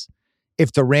I guess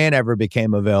if Durant ever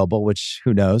became available, which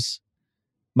who knows,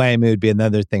 Miami would be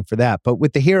another thing for that. But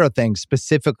with the Hero thing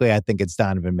specifically, I think it's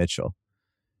Donovan Mitchell.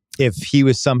 If he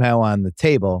was somehow on the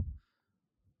table,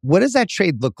 what does that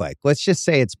trade look like? Let's just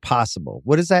say it's possible.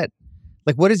 What is that?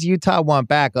 Like, what does Utah want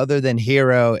back other than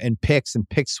Hero and picks and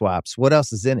pick swaps? What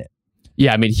else is in it?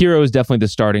 Yeah, I mean, Hero is definitely the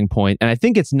starting point. And I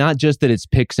think it's not just that it's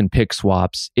picks and pick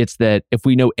swaps. It's that if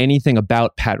we know anything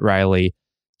about Pat Riley,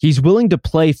 he's willing to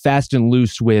play fast and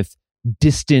loose with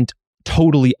distant,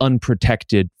 totally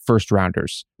unprotected first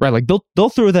rounders, right? Like they'll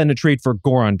throw that in a trade for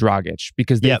Goran Dragic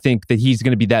because they think that he's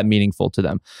going to be that meaningful to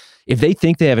them. If they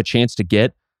think they have a chance to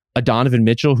get a Donovan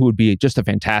Mitchell who would be just a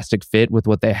fantastic fit with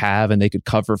what they have and they could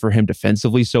cover for him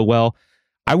defensively so well,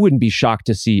 I wouldn't be shocked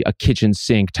to see a kitchen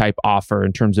sink type offer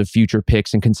in terms of future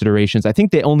picks and considerations. I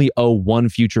think they only owe one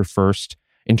future first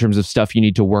in terms of stuff you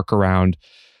need to work around.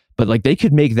 But like they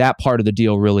could make that part of the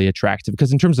deal really attractive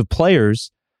because in terms of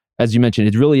players, as you mentioned,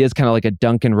 it really is kind of like a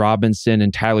Duncan Robinson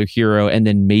and Tyler Hero, and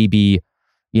then maybe,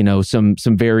 you know, some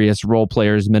various role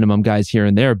players, minimum guys here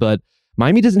and there. But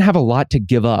Miami doesn't have a lot to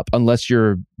give up unless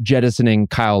you're jettisoning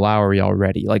Kyle Lowry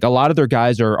already. Like a lot of their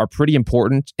guys are pretty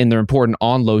important, and they're important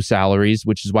on low salaries,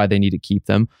 which is why they need to keep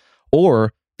them.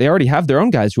 Or they already have their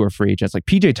own guys who are free agents. Like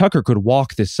PJ Tucker could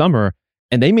walk this summer,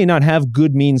 and they may not have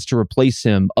good means to replace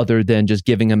him other than just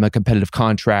giving him a competitive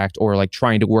contract or like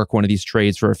trying to work one of these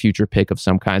trades for a future pick of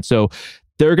some kind. So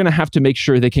they're going to have to make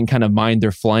sure they can kind of mind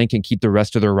their flank and keep the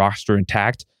rest of their roster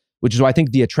intact, which is why I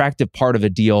think the attractive part of a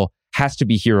deal has to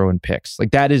be Hero and picks.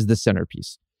 Like that is the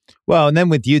centerpiece. Well, and then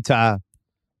with Utah,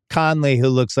 Conley, who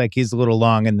looks like he's a little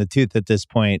long in the tooth at this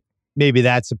point, maybe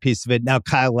that's a piece of it. Now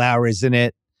Kyle Lowry's in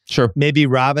it. Sure. Maybe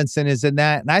Robinson is in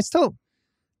that. And I still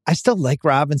like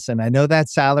Robinson. I know that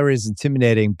salary is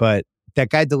intimidating, but that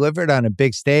guy delivered on a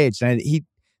big stage. And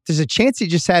there's a chance he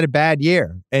just had a bad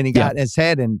year and he got in his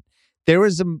head. And there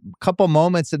was a couple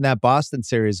moments in that Boston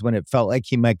series when it felt like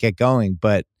he might get going.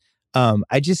 But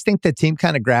I just think the team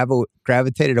kind of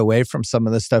gravitated away from some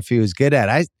of the stuff he was good at.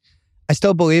 I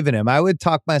still believe in him. I would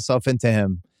talk myself into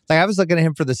him. Like I was looking at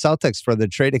him for the Celtics for the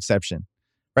trade exception,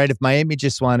 right? If Miami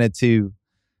just wanted to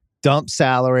dump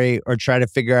salary or try to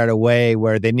figure out a way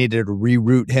where they needed to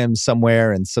reroute him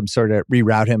somewhere and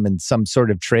reroute him in some sort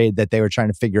of trade that they were trying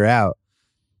to figure out,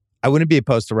 I wouldn't be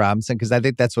opposed to Robinson because I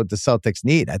think that's what the Celtics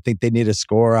need. I think they need a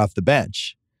scorer off the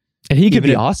bench. And he could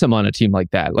be awesome on a team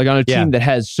like that. Like on a team that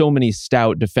has so many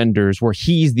stout defenders where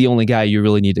he's the only guy you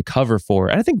really need to cover for.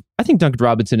 And I think Duncan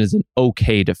Robinson is an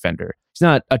okay defender. He's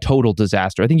not a total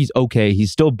disaster. I think he's okay.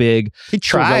 He's still big. He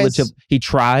tries. He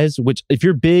tries, which if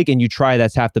you're big and you try,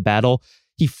 that's half the battle.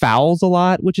 He fouls a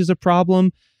lot, which is a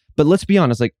problem. But let's be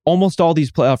honest, like almost all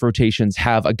these playoff rotations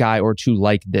have a guy or two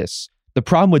like this. The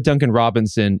problem with Duncan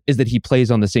Robinson is that he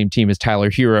plays on the same team as Tyler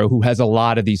Hero, who has a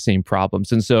lot of these same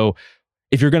problems. And so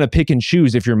if you're going to pick and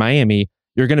choose, if you're Miami,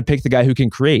 you're going to pick the guy who can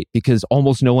create because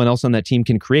almost no one else on that team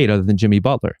can create other than Jimmy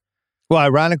Butler. Well,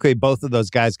 ironically, both of those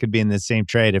guys could be in the same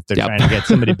trade if they're trying to get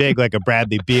somebody big like a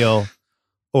Bradley Beal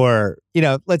or,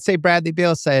 let's say Bradley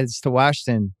Beal says to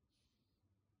Washington,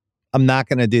 I'm not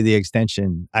going to do the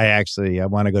extension. I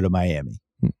want to go to Miami.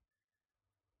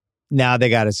 now they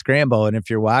got to scramble. And if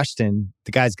you're Washington,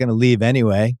 the guy's going to leave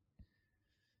anyway.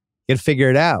 You got to figure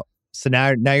it out. So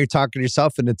now you're talking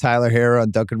yourself into Tyler Hero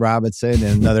and Duncan Robinson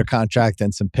and another contract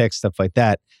and some picks, stuff like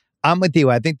that. I'm with you.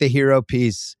 I think the Hero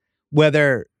piece,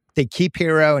 whether they keep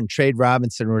Hero and trade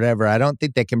Robinson or whatever, I don't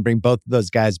think they can bring both of those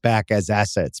guys back as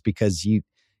assets because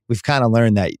we've kind of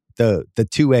learned that the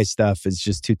two-way stuff is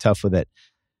just too tough with it.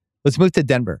 Let's move to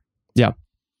Denver. Yeah.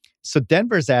 So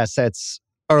Denver's assets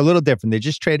are a little different. They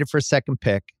just traded for a second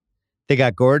pick. They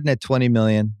got Gordon at $20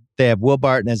 million. They have Will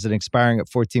Barton as an expiring at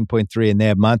 14.3, and they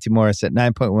have Monty Morris at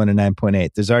 9.1 and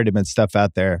 9.8. There's already been stuff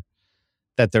out there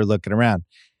that they're looking around.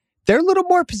 They're a little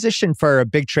more positioned for a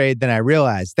big trade than I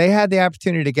realized. They had the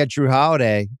opportunity to get Drew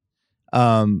Holiday,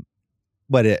 a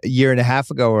year and a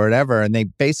half ago or whatever, and they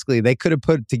could have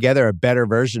put together a better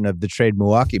version of the trade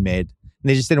Milwaukee made, and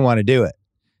they just didn't want to do it.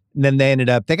 And then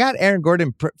they got Aaron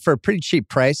Gordon for a pretty cheap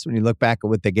price when you look back at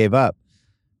what they gave up.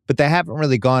 But they haven't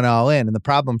really gone all in. And the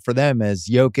problem for them is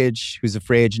Jokic, who's a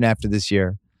free agent after this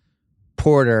year,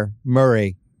 Porter,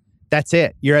 Murray. That's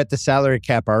it. You're at the salary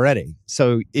cap already.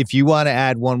 So if you want to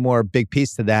add one more big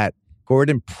piece to that,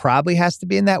 Gordon probably has to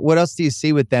be in that. What else do you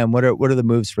see with them? What are the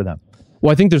moves for them?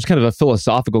 Well, I think there's kind of a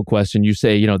philosophical question. You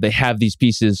say, they have these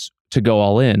pieces to go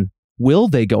all in. Will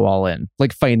they go all in?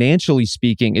 Like financially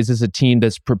speaking, is this a team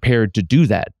that's prepared to do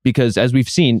that? Because as we've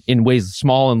seen in ways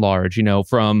small and large,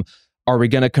 from are we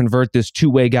going to convert this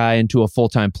two-way guy into a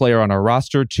full-time player on our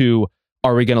roster to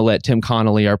are we going to let Tim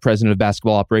Connolly, our president of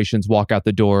basketball operations, walk out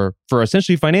the door for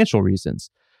essentially financial reasons?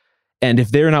 And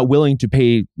if they're not willing to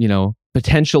pay,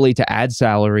 potentially to add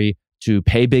salary, to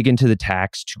pay big into the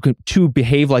tax, to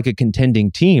behave like a contending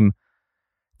team,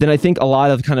 then I think a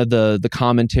lot of kind of the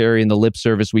commentary and the lip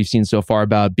service we've seen so far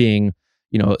about being,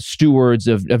 stewards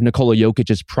of Nikola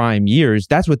Jokic's prime years,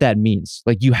 that's what that means.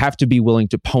 Like you have to be willing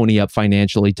to pony up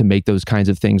financially to make those kinds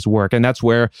of things work. And that's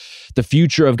where the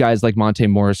future of guys like Monte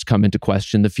Morris come into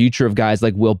question. The future of guys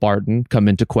like Will Barton come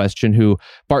into question,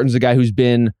 Barton's a guy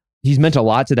he's meant a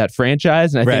lot to that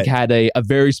franchise, and I think had a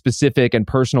very specific and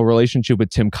personal relationship with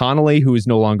Tim Connolly, who is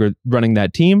no longer running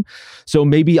that team. So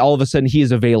maybe all of a sudden he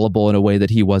is available in a way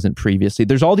that he wasn't previously.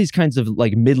 There's all these kinds of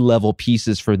like mid-level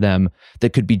pieces for them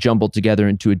that could be jumbled together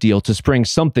into a deal to spring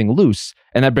something loose.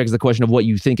 And that begs the question of what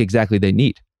you think exactly they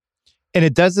need. And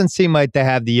it doesn't seem like they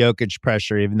have the Jokic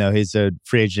pressure, even though he's a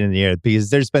free agent in the year,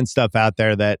 because there's been stuff out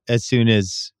there that as soon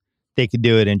as they could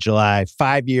do it in July,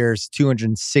 5 years,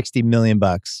 $260 million.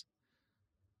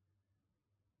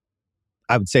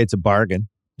 I would say it's a bargain.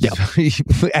 Yeah.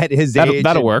 At his age.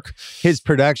 That'll work. His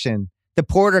production. The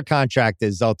Porter contract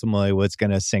is ultimately what's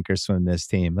going to sink or swim this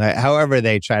team. However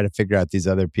they try to figure out these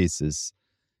other pieces.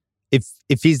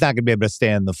 If he's not going to be able to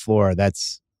stay on the floor,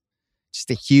 that's just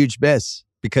a huge miss.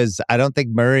 Because I don't think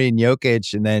Murray and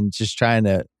Jokic and then just trying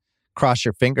to cross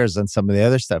your fingers on some of the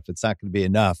other stuff, it's not going to be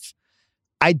enough.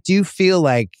 I do feel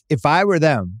like if I were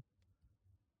them,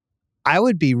 I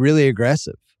would be really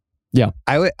aggressive. Yeah.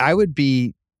 I would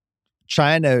be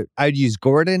I'd use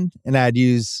Gordon and I'd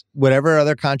use whatever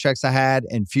other contracts I had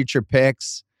and future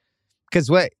picks. Because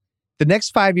the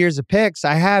next 5 years of picks,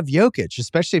 I have Jokic,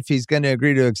 especially if he's going to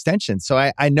agree to extension. So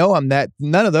I know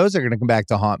none of those are going to come back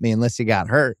to haunt me unless he got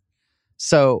hurt.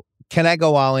 So can I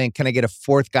go all in? Can I get a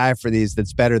fourth guy for these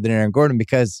that's better than Aaron Gordon?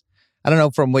 Because I don't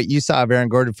know, from what you saw of Aaron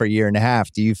Gordon for a year and a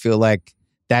half, do you feel like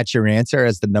that's your answer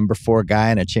as the number 4 guy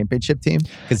in a championship team?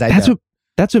 Because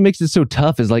That's what makes it so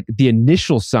tough is like the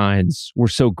initial signs were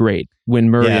so great when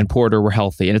Murray and Porter were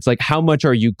healthy. And it's like, how much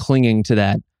are you clinging to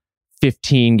that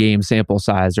 15 game sample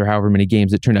size or however many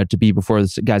games it turned out to be before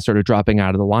this guy started dropping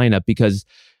out of the lineup? Because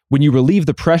when you relieve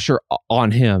the pressure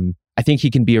on him, I think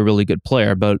he can be a really good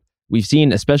player. But we've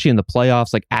seen, especially in the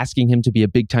playoffs, like asking him to be a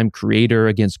big time creator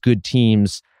against good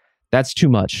teams, that's too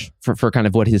much for kind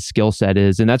of what his skill set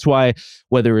is. And that's why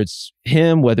whether it's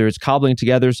him, whether it's cobbling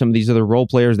together some of these other role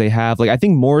players they have, like I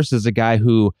think Morris is a guy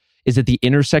who is at the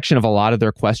intersection of a lot of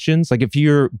their questions. Like if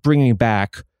you're bringing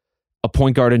back a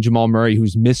point guard in Jamal Murray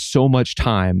who's missed so much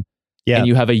time, and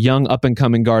you have a young up and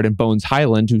coming guard in Bones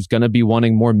Highland who's going to be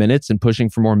wanting more minutes and pushing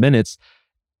for more minutes,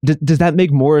 does that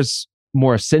make Morris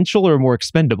more essential or more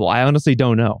expendable? I honestly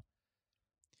don't know.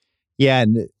 Yeah.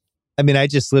 And I mean, I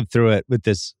just lived through it with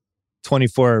this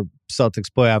 24 Celtics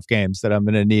playoff games that I'm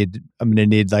going to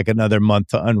need like another month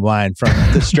to unwind from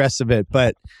the stress of it.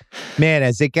 But man,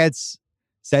 as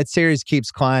that series keeps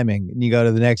climbing and you go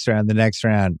to the next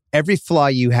round, every flaw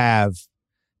you have,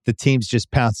 the teams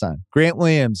just pounce on. Grant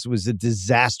Williams was a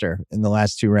disaster in the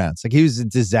last 2 rounds. Like he was a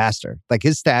disaster. Like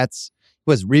his stats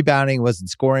was rebounding, wasn't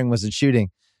scoring, wasn't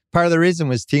shooting. Part of the reason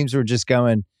was teams were just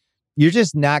going, You're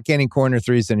just not getting corner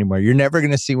threes anymore. You're never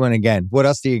going to see one again. What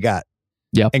else do you got?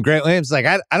 Yeah. And Grant Williams like,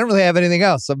 I don't really have anything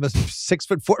else. I'm a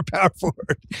 6'4" power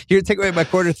forward. You're going to take away my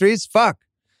corner threes? Fuck.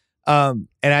 And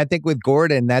I think with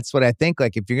Gordon, that's what I think.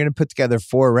 Like, if you're going to put together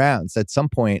 4 rounds, at some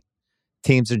point,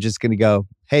 teams are just going to go,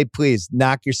 hey, please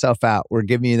knock yourself out. We're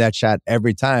giving you that shot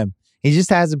every time. He just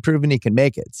hasn't proven he can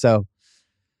make it. So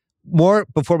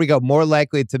before we go, more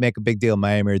likely to make a big deal,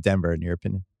 Miami or Denver, in your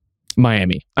opinion?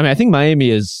 Miami. I mean, I think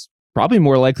Miami is probably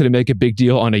more likely to make a big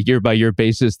deal on a year-by-year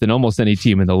basis than almost any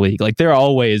team in the league. Like, they're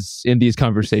always in these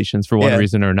conversations for one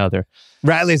reason or another.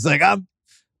 Riley's like,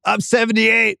 I'm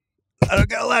 78. I don't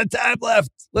got a lot of time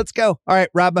left. Let's go. All right,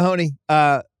 Rob Mahoney.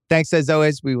 Thanks as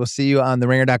always. We will see you on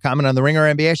TheRinger.com and on The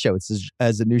Ringer NBA show. It's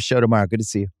as a new show tomorrow. Good to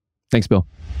see you. Thanks, Bill.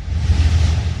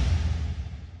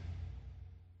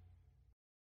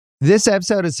 This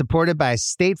episode is supported by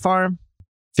State Farm.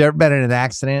 If you've ever been in an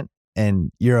accident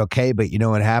and you're okay, but you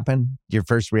know what happened, your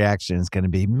first reaction is going to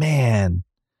be, man,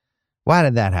 why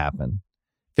did that happen?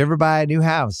 If you ever buy a new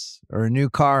house or a new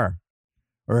car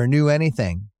or a new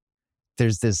anything,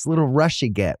 there's this little rush you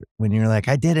get when you're like,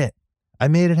 I did it. I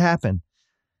made it happen.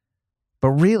 But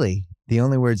really, the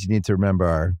only words you need to remember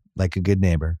are, like a good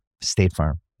neighbor, State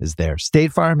Farm is there.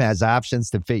 State Farm has options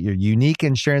to fit your unique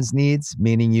insurance needs,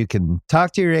 meaning you can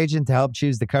talk to your agent to help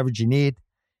choose the coverage you need,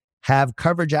 have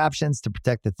coverage options to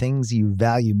protect the things you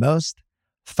value most,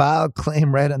 file a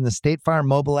claim right on the State Farm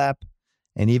mobile app,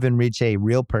 and even reach a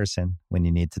real person when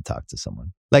you need to talk to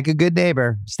someone. Like a good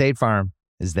neighbor, State Farm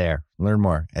is there. Learn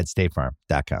more at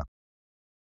statefarm.com. All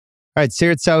right,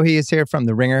 Seerat Sohi is here from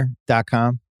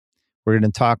TheRinger.com. We're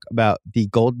going to talk about the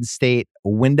Golden State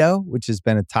window, which has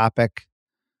been a topic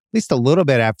at least a little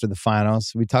bit after the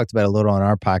finals. We talked about a little on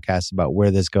our podcast about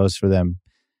where this goes for them.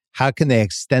 How can they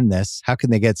extend this? How can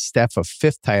they get Steph a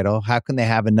 5th title? How can they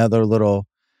have another little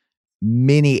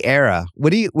mini era?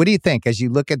 What do you think as you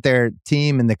look at their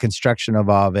team and the construction of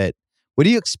all of it? What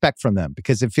do you expect from them?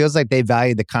 Because it feels like they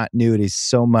value the continuity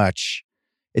so much.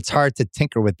 It's hard to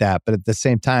tinker with that, but at the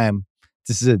same time,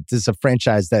 this is a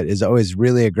franchise that is always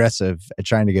really aggressive at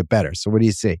trying to get better. So what do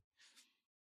you see?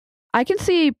 I can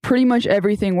see pretty much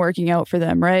everything working out for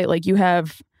them, right? Like, you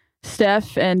have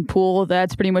Steph and Poole,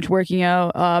 that's pretty much working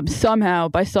out. Somehow,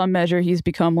 by some measure, he's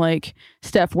become like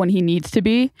Steph when he needs to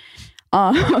be.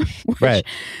 Right.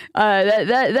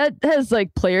 That has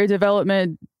like player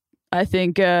development. I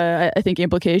think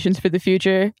implications for the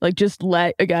future. Like, just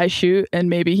let a guy shoot, and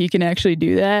maybe he can actually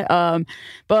do that.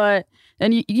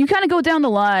 And you kind of go down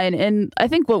the line, and I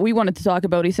think what we wanted to talk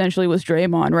about essentially was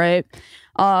Draymond, right?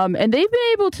 And they've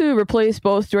been able to replace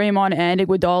both Draymond and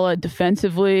Iguodala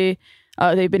defensively.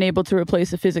 They've been able to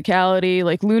replace the physicality.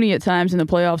 Like, Looney at times in the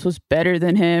playoffs was better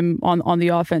than him on the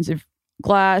offensive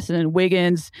glass, and then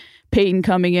Wiggins, Peyton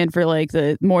coming in for like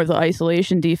the more of the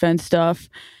isolation defense stuff.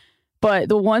 But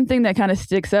the one thing that kind of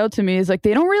sticks out to me is like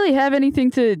they don't really have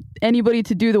anybody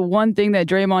to do the one thing that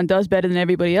Draymond does better than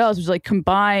everybody else, which is like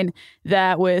combine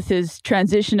that with his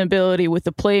transition ability, with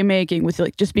the playmaking, with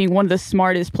like just being one of the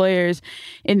smartest players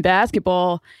in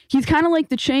basketball. He's kind of like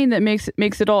the chain that makes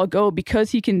it all go, because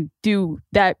he can do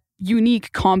that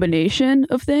unique combination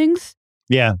of things.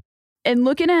 Yeah. And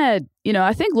looking at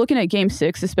Game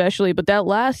 6 especially, but the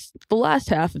last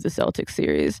half of the Celtics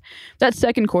series, that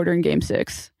second quarter in Game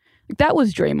 6, that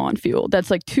was Draymond fueled. That's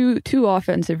like two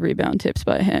offensive rebound tips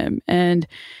by him, and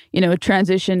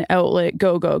transition outlet,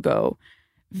 go.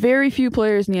 Very few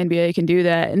players in the NBA can do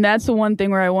that, and that's the one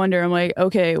thing where I wonder. I'm like,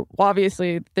 okay, well,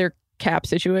 obviously their cap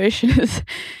situation is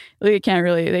they can't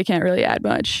really add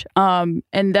much. And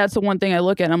that's the one thing I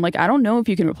look at. I'm like, I don't know if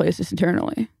you can replace this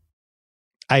internally.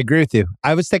 I agree with you.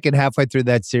 I was thinking halfway through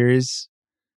that series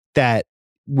that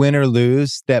win or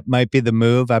lose, that might be the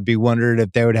move. I'd be wondering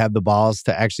if they would have the balls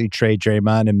to actually trade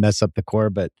Draymond and mess up the core.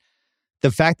 But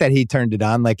the fact that he turned it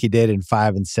on like he did in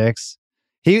 5 and 6,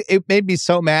 it made me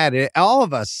so mad. All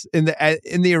of us in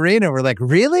the arena were like,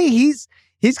 really? He's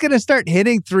going to start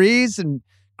hitting threes and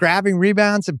grabbing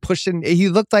rebounds and pushing. He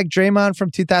looked like Draymond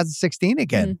from 2016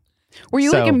 again. Mm-hmm. Were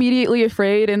you like immediately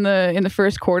afraid in the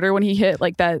first quarter when he hit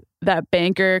like that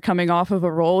banker coming off of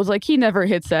a roll? It was like he never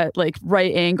hits that like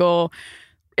right angle.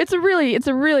 It's a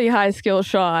really high skill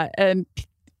shot, and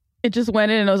it just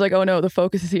went in, and I was like, oh no, the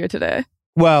focus is here today.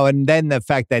 Well, and then the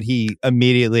fact that he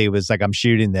immediately was like, I'm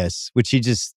shooting this, which he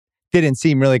just didn't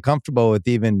seem really comfortable with,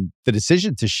 even the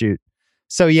decision to shoot.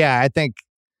 So yeah, I think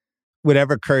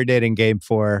whatever Kerr did in Game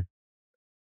 4,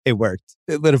 it worked.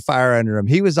 It lit a fire under him.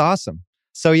 He was awesome.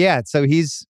 So yeah, so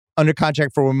he's under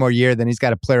contract for one more year, then he's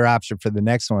got a player option for the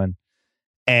next one.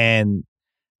 And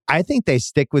I think they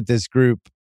stick with this group.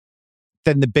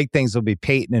 Then the big things will be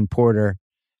Peyton and Porter.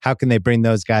 How can they bring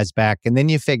those guys back? And then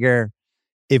you figure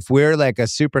if we're like a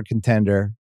super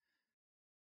contender,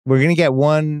 we're going to get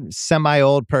one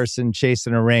semi-old person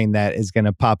chasing a ring that is going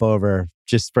to pop over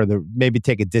just for maybe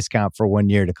take a discount for 1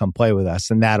 year to come play with us.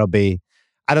 And that'll be,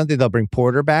 I don't think they'll bring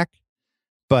Porter back,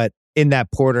 but in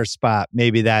that Porter spot,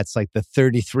 maybe that's like the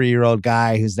 33-year-old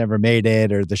guy who's never made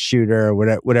it or the shooter or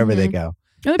whatever they go.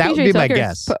 Or that PJ would be my Tucker,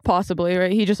 guess. Possibly,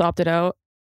 right? He just opted out.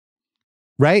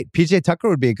 Right? PJ Tucker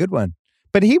would be a good one.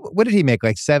 But what did he make?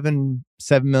 Like $7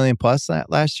 million plus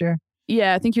last year?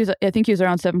 Yeah, I think he was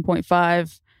around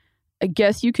 7.5. I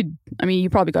guess you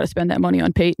probably got to spend that money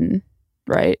on Peyton,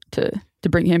 right? To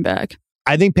bring him back.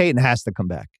 I think Peyton has to come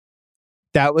back.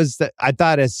 That was I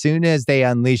thought as soon as they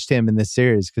unleashed him in the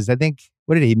series, because I think,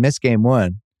 what did he miss game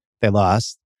 1? They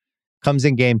lost. Comes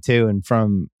in game 2,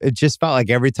 and it just felt like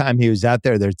every time he was out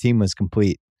there, their team was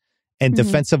complete. And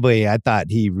defensively, I thought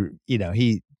he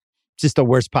just the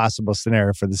worst possible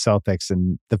scenario for the Celtics,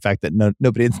 and the fact that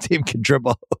nobody in the team could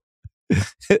dribble.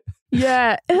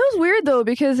 Yeah, it was weird though,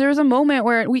 because there was a moment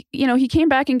where he came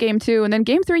back in game 2, and then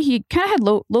game 3 he kind of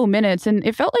had low minutes, and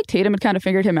it felt like Tatum had kind of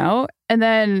figured him out. And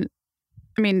then,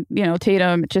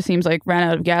 Tatum, it just seems like ran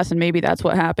out of gas, and maybe that's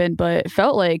what happened. But it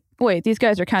felt like, wait, these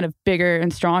guys are kind of bigger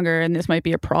and stronger, and this might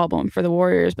be a problem for the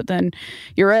Warriors. But then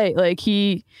you're right, like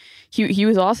he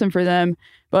was awesome for them.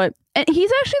 And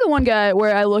he's actually the one guy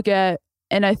where I look at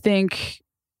and I think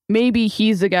maybe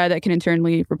he's the guy that can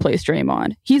internally replace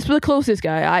Draymond. He's the closest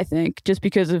guy, I think, just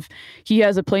because he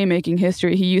has a playmaking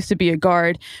history. He used to be a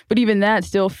guard, but even that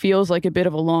still feels like a bit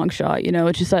of a long shot.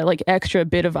 It's just that like extra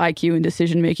bit of IQ and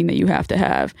decision making that you have to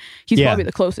have. He's probably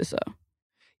the closest though.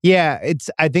 Yeah,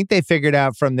 I think they figured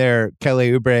out from their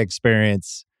Kelly Oubre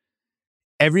experience,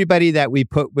 everybody that we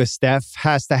put with Steph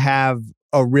has to have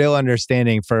a real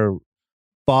understanding for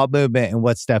ball movement and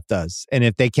what Steph does. And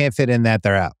if they can't fit in that,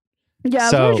 they're out.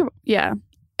 Yeah,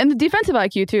 and the defensive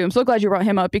IQ too. I'm so glad you brought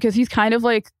him up, because he's kind of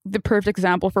like the perfect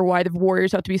example for why the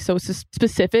Warriors have to be so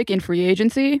specific in free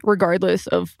agency, regardless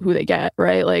of who they get,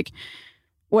 right? Like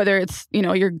whether it's,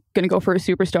 you're going to go for a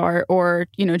superstar or,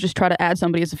 just try to add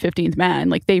somebody as a 15th man,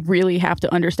 like they really have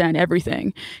to understand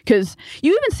everything. Because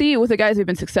you even see it with the guys they've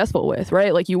been successful with,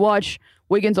 right? Like you watch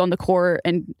Wiggins on the court,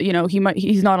 and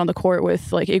he's not on the court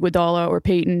with like Iguodala or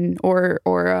Peyton or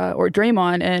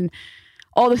Draymond, and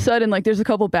all of a sudden, like there's a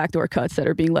couple backdoor cuts that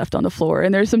are being left on the floor,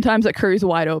 and there's sometimes that Curry's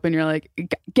wide open. You're like,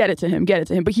 get it to him,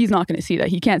 but he's not going to see that.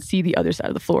 He can't see the other side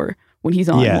of the floor when he's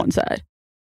on one side.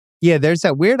 Yeah, there's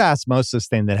that weird osmosis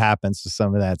thing that happens to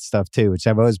some of that stuff too, which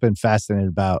I've always been fascinated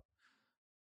about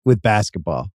with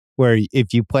basketball, where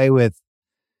if you play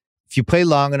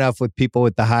long enough with people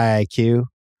with the high IQ,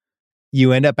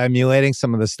 you end up emulating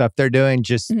some of the stuff they're doing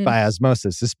just by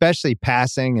osmosis. Especially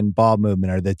passing and ball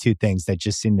movement are the two things that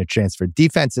just seem to transfer.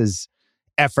 Defense is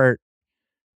effort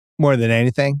more than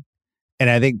anything. And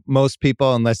I think most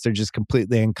people, unless they're just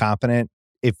completely incompetent,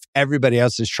 if everybody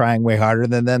else is trying way harder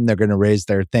than them, they're going to raise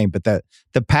their thing. But the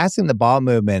passing the ball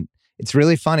movement, it's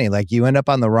really funny. Like you end up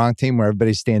on the wrong team where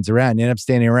everybody stands around. You end up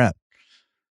standing around.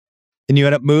 And you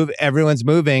end up everyone's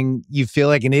moving. You feel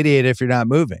like an idiot if you're not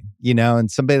moving, and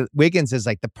Wiggins is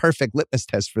like the perfect litmus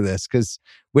test for this, because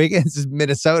Wiggins is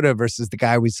Minnesota versus the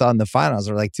guy we saw in the finals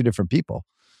are like two different people.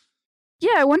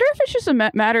 Yeah, I wonder if it's just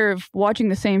a matter of watching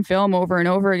the same film over and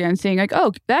over again, seeing like,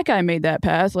 oh, that guy made that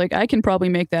pass. Like I can probably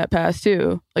make that pass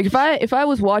too. Like if I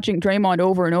was watching Draymond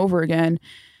over and over again,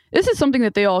 this is something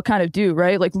that they all kind of do,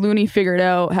 right? Like Looney figured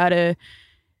out how to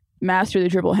master the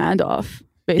dribble handoff,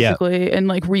 basically, and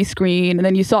like rescreen. And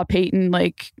then you saw Peyton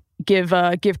like give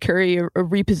Curry a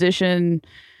reposition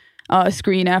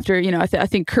screen after, I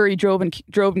think Curry drove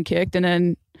and kicked, and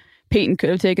then Peyton could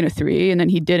have taken a 3, and then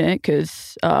he didn't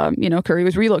because Curry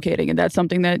was relocating, and that's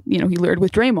something that he learned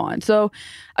with Draymond. So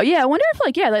I wonder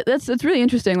if that's really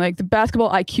interesting, like the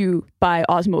basketball IQ by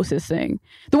osmosis thing.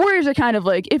 The Warriors are kind of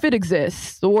like, if it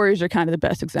exists, the Warriors are kind of the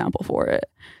best example for it.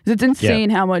 It's insane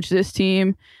how much this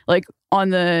team, like on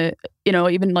the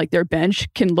even like their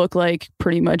bench, can look like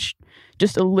pretty much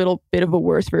just a little bit of a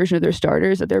worse version of their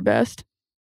starters at their best.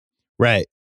 Right.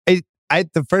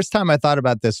 The first time I thought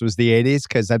about this was the 80s,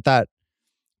 because I thought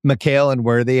McHale and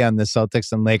Worthy on the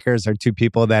Celtics and Lakers are two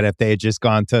people that if they had just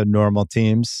gone to normal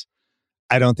teams,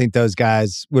 I don't think those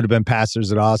guys would have been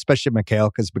passers at all, especially McHale,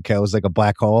 because McHale was like a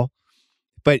black hole.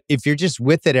 But if you're just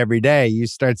with it every day, you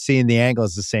start seeing the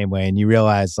angles the same way, and you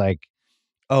realize like,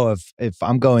 oh, if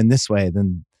I'm going this way,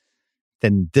 then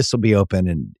this will be open,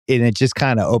 and it just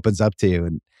kind of opens up to you.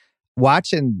 And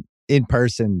watching in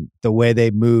person the way they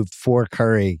moved for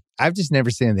Curry, I've just never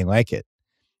seen anything like it.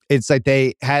 It's like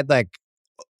they had like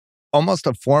almost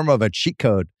a form of a cheat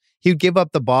code. He'd give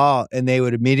up the ball and they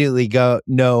would immediately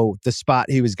know the spot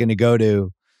he was going to go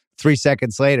to 3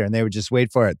 seconds later, and they would just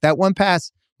wait for it. That one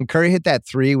pass, when Curry hit that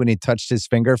three when he touched his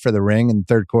finger for the ring in the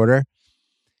third quarter,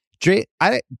 did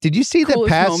you see the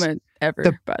pass? Moment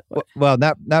ever, by the way. Well,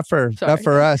 not for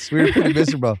us. We were pretty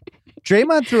miserable.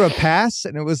 Draymond threw a pass,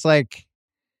 and it was like,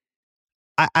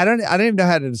 I don't even know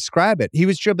how to describe it. He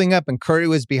was dribbling up, and Curry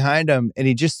was behind him, and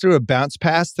he just threw a bounce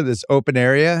pass to this open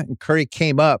area, and Curry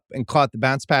came up and caught the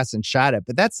bounce pass and shot it.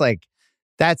 But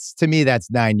to me, that's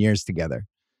 9 years together.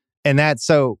 And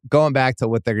so going back to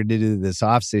what they're going to do this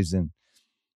offseason,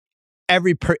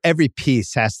 every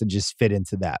piece has to just fit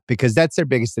into that, because that's their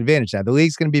biggest advantage now. The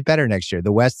league's going to be better next year.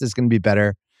 The West is going to be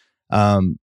better.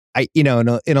 In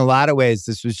a lot of ways,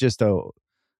 this was just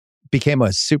became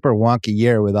a super wonky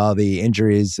year with all the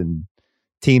injuries and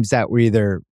teams that were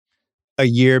either a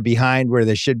year behind where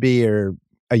they should be or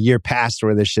a year past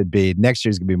where they should be. Next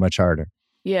year's going to be much harder.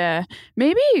 Yeah.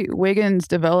 Maybe Wiggins'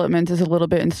 development is a little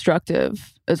bit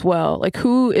instructive as well. Like,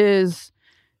 who is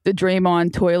the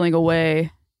Draymond toiling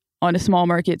away on a small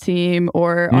market team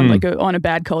or on on a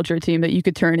bad culture team that you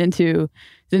could turn into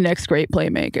the next great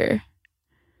playmaker?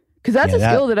 Because that's a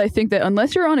skill that I think that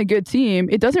unless you're on a good team,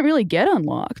 it doesn't really get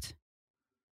unlocked.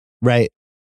 Right.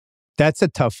 That's a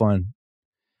tough one.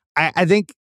 I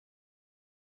think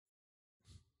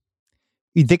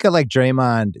you think of like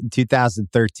Draymond in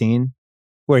 2013,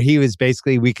 where he was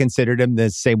basically, we considered him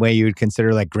the same way you would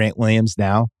consider like Grant Williams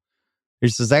now.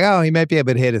 It's just like, oh, he might be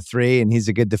able to hit a three and he's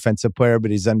a good defensive player,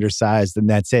 but he's undersized, and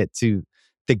that's it, to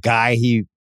the guy he,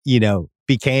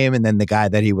 became, and then the guy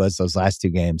that he was those last two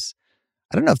games.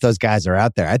 I don't know if those guys are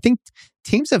out there. I think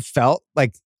teams have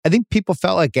I think people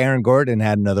felt like Aaron Gordon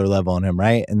had another level on him,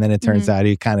 right? And then it turns out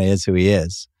he kind of is who he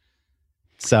is.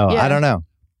 So I don't know.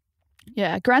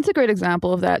 Yeah, Grant's a great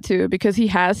example of that too, because he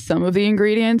has some of the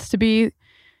ingredients to be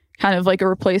kind of like a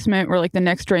replacement or like the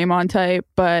next Draymond type,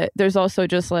 but there's also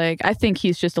just like, I think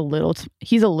he's just a little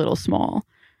small.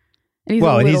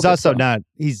 And he's also not,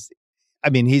 he's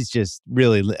just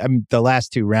really, the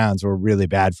last two rounds were really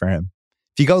bad for him.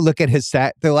 If you go look at his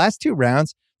stat, the last two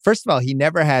rounds, first of all, he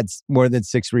never had more than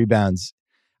 6 rebounds.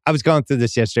 I was going through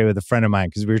this yesterday with a friend of mine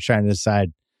because we were trying to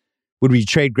decide, would we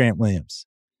trade Grant Williams?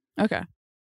 Okay.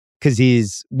 Because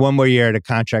he's one more year at a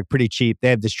contract, pretty cheap. They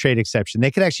have this trade exception.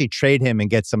 They could actually trade him and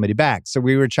get somebody back. So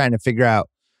we were trying to figure out,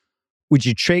 would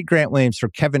you trade Grant Williams for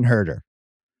Kevin Huerter?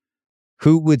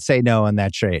 Who would say no on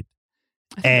that trade?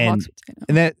 And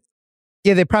then,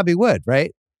 yeah, they probably would,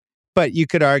 right? But you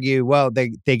could argue, well,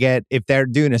 they get, if they're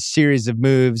doing a series of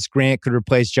moves, Grant could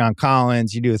replace John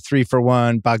Collins. You do a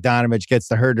 3-for-1. Bogdanovich gets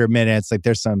the Huerter minutes. Like,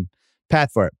 there's some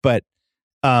path for it. But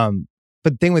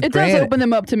the thing with Grant, does open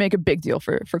them up to make a big deal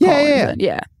for Collins.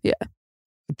 Yeah.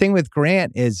 The thing with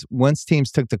Grant is once teams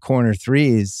took the corner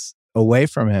threes away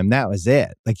from him, that was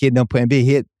it. Like, he had no plan B.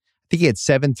 I think he had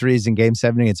 7 threes in Game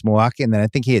 7 against Milwaukee, and then I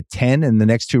think he had 10 in the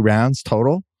next 2 rounds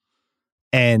total,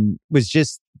 and was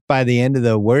just, by the end of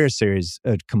the Warriors series,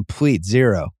 a complete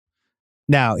zero.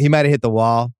 Now, he might have hit the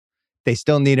wall. They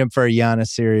still need him for a Giannis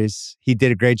series. He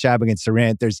did a great job against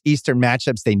Durant. There's Eastern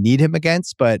matchups they need him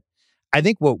against, but I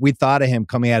think what we thought of him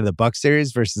coming out of the Bucks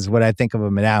series versus what I think of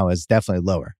him now is definitely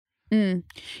lower.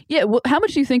 Yeah. Well, how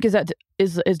much do you think is that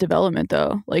is development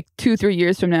though? Like 2-3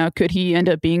 years from now, could he end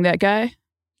up being that guy?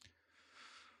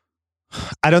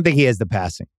 I don't think he has the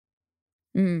passing.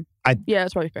 Yeah,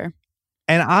 that's probably fair.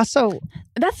 And also,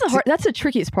 that's the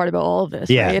trickiest part about all of this.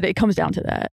 Yeah, right? It comes down to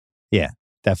that. Yeah,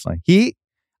 definitely. He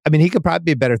could probably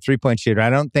be a better 3-point shooter. I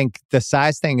don't think the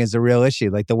size thing is a real issue.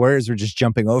 Like, the Warriors were just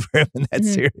jumping over him in that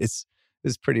series. It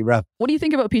was pretty rough. What do you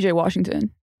think about PJ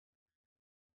Washington?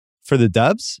 For the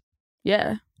Dubs?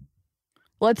 Yeah.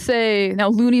 Let's say now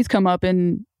Looney's come up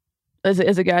as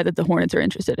a guy that the Hornets are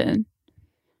interested in.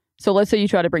 So let's say you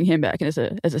try to bring him back as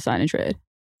a sign and trade.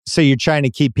 So you're trying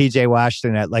to keep PJ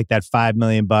Washington at like that $5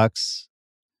 million.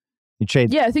 You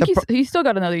trade. Yeah, I think he's still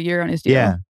got another year on his deal.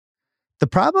 Yeah. The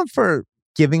problem for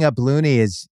giving up Looney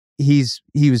is he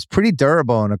was pretty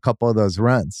durable in a couple of those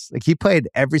runs. Like, he played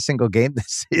every single game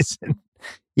this season.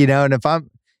 And if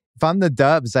I'm the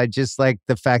Dubs, I just like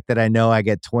the fact that I know I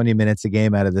get 20 minutes a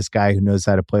game out of this guy who knows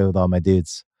how to play with all my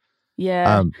dudes.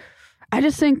 Yeah. I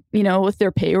just think, with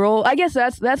their payroll, I guess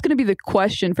that's going to be the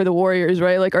question for the Warriors,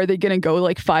 right? Like, are they going to go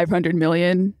like $500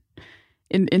 million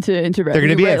into revenue? They're going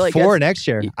to be at 4 next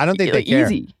year. I don't think they care.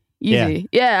 Easy.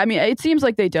 Yeah. I mean, it seems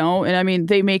like they don't. And I mean,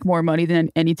 they make more money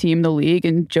than any team in the league.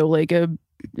 And Joe Lacob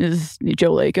is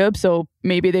Joe Lacob. So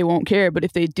maybe they won't care. But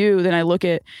if they do, then I look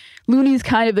at Looney's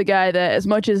kind of the guy that, as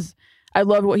much as I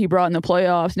loved what he brought in the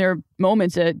playoffs, and there are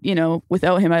moments that,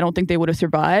 without him, I don't think they would have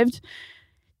survived.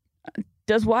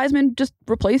 does Wiseman just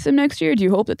replace him next year? Do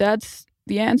you hope that that's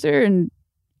the answer? And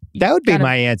that would be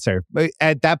my answer. But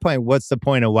at that point, what's the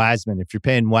point of Wiseman? If you're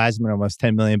paying Wiseman almost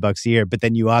 $10 million a year, but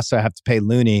then you also have to pay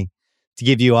Looney to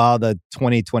give you all the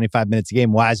 20, 25 minutes a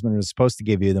game Wiseman was supposed to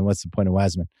give you, then what's the point of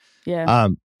Wiseman? Yeah.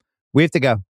 We have to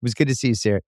go. It was good to see you,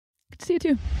 Seerat. Good to see you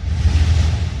too.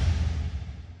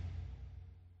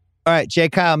 All right, J.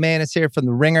 Kyle Mann is here from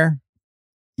The Ringer.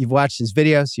 You've watched his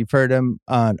videos. You've heard him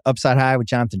on Upside High with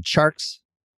Jonathan Tjarks.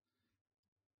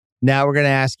 Now we're going to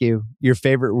ask you your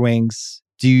favorite wings.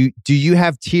 Do you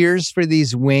have tiers for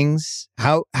these wings?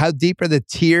 How deep are the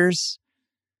tiers?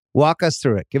 Walk us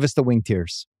through it. Give us the wing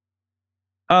tiers.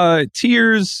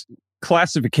 Tiers,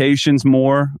 classifications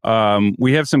more.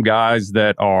 We have some guys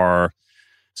that are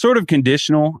sort of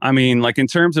conditional. I mean, like in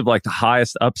terms of like the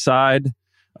highest upside,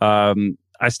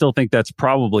 I still think that's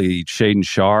probably Shaedon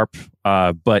Sharpe,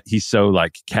 but he's so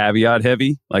like caveat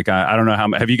heavy. Like I don't know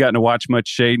have you gotten to watch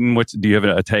much Shaedon? Do you have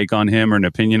a take on him or an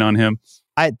opinion on him?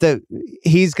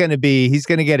 He's going to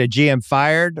get a GM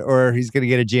fired or he's going to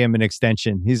get a GM an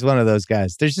extension. He's one of those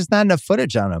guys. There's just not enough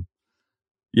footage on him.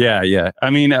 Yeah. I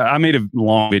mean, I made a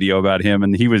long video about him,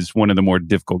 and he was one of the more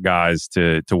difficult guys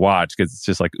to watch because it's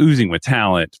just like oozing with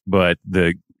talent, but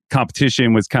the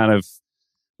competition was kind of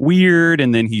weird,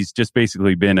 and then he's just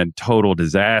basically been a total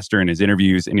disaster in his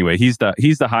interviews. Anyway, he's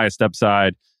the highest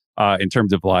upside in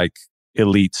terms of like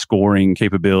elite scoring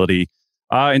capability.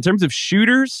 In terms of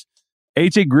shooters,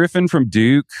 AJ Griffin from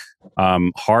Duke,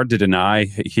 hard to deny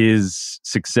his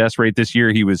success rate this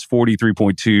year. He was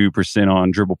 43.2%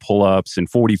 on dribble pull-ups and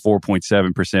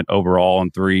 44.7% overall on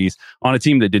threes on a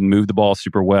team that didn't move the ball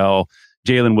super well.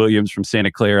 Jalen Williams from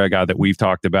Santa Clara, a guy that we've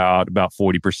talked about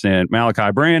 40%.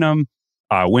 Malachi Branham,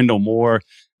 Wendell Moore.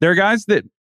 There are guys that,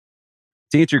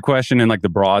 to answer your question in like the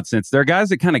broad sense, there are guys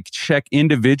that kind of check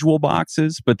individual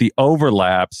boxes, but the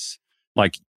overlaps,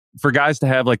 like for guys to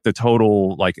have like the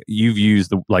total, like you've used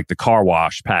the car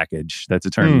wash package. That's a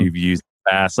term you've used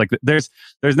fast. Like there's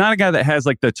not a guy that has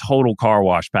like the total car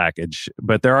wash package,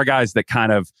 but there are guys that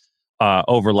kind of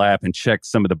overlap and check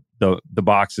some of the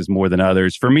boxes more than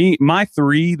others. For me, my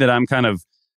three that I'm kind of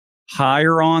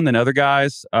higher on than other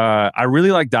guys, I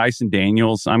really like Dyson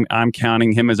Daniels. I'm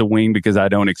counting him as a wing because I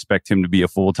don't expect him to be a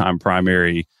full-time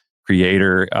primary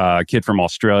creator. Kid from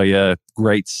Australia,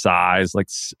 great size, like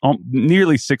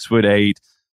nearly 6'8",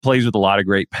 plays with a lot of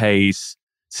great pace,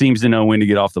 seems to know when to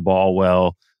get off the ball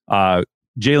well.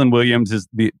 Jalen Williams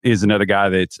is another guy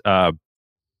that,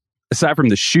 aside from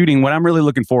the shooting, what I'm really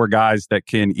looking for are guys that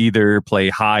can either play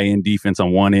high-end defense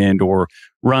on one end or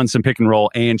run some pick and roll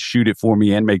and shoot it for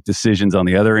me and make decisions on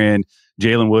the other end.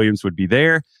 Jalen Williams would be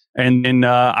there. And then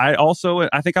I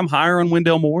think I'm higher on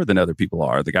Wendell Moore than other people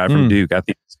are. The guy from Duke, I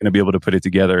think he's going to be able to put it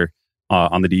together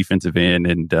on the defensive end.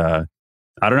 And I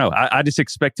don't know. I just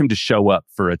expect him to show up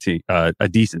for a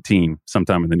decent team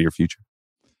sometime in the near future.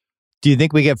 Do you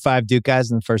think we get 5 Duke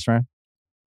guys in the first round?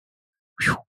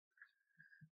 Whew.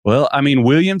 Well, I mean,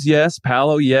 Williams, yes.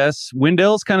 Paolo, yes.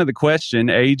 Wendell's kind of the question.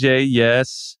 AJ,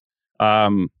 yes.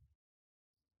 Blanking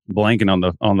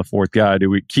on the fourth guy. Do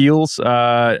we? Keels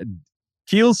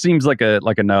seems like a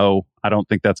no. I don't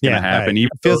think that's going to happen. Right.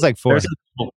 It feels like 4.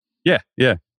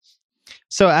 Yeah.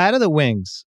 So out of the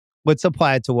wings, let's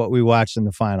apply it to what we watched in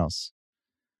the finals.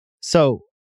 So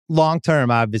long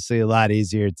term, obviously a lot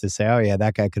easier to say, oh yeah,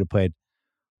 that guy could have played.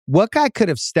 What guy could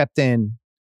have stepped in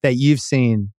that you've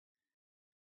seen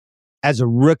as a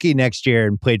rookie next year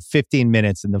and played 15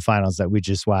 minutes in the finals that we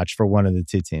just watched for one of the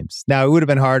two teams? Now, it would have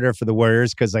been harder for the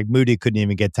Warriors because like Moody couldn't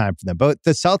even get time for them. But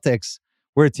the Celtics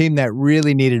were a team that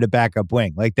really needed a backup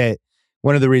wing. Like that,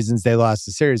 one of the reasons they lost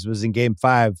the series was in Game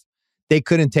 5, they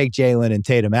couldn't take Jalen and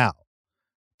Tatum out.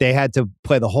 They had to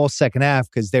play the whole second half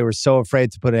because they were so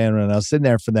afraid to put anyone else in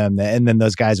there for them. And then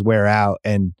those guys wear out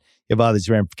and you have all these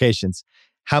ramifications.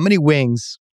 How many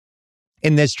wings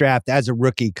in this draft as a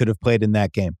rookie could have played in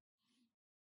that game?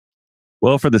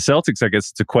 Well, for the Celtics, I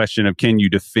guess it's a question of can you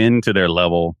defend to their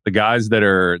level? The guys that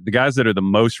are the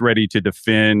most ready to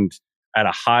defend at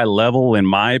a high level, in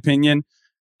my opinion.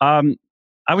 I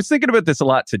was thinking about this a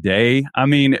lot today. I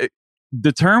mean,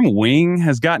 the term wing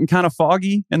has gotten kind of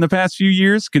foggy in the past few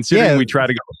years, considering we try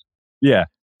to go. Yeah.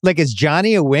 Like, is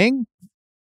Johnny a wing?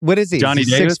 What is he? Johnny is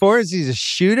he Davis? 6'4"? Is he a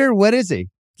shooter? What is he?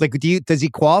 Like, does he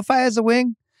qualify as a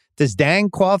wing? Does Dang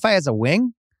qualify as a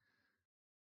wing?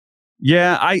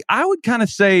 Yeah, I would kind of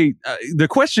say the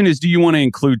question is, do you want to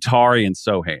include Tari and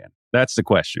Sohan? That's the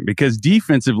question, because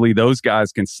defensively, those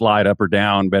guys can slide up or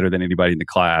down better than anybody in the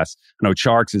class. I know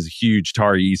Tjarks is a huge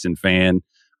Tari Eason fan.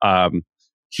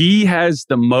 He has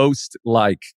the most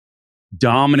like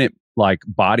dominant like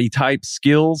body type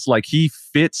skills. Like he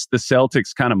fits the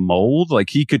Celtics kind of mold. Like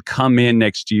he could come in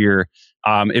next year.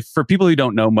 If for people who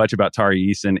don't know much about Tari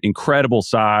Eason, incredible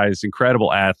size,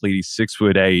 incredible athlete. He's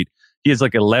 6'8". He has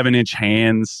like 11-inch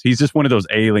hands. He's just one of those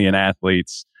alien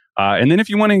athletes. And then if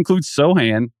you want to include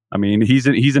Sohan, I mean, he's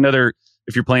another.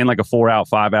 If you're playing like a 4-out,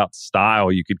 5-out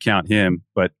style, you could count him.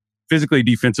 But physically,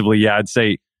 defensively, yeah, I'd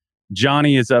say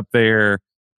Johnny is up there.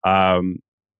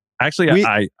 Actually,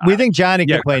 we think Johnny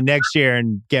can play next year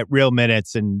and get real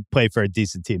minutes and play for a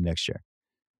decent team next year.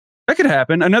 That could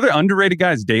happen. Another underrated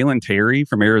guy is Dalen Terry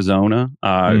from Arizona,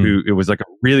 who it was like a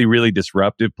really, really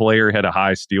disruptive player, had a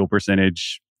high steal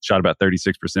percentage, shot about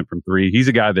 36% from three. He's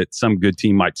a guy that some good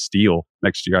team might steal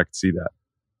next year. I could see that.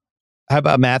 How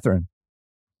about Mathurin?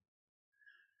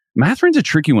 Mathurin's a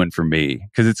tricky one for me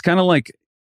because it's kind of like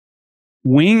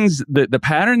wings. The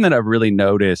pattern that I've really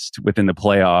noticed within the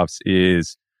playoffs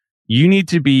is you need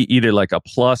to be either like a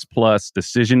plus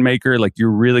decision maker, like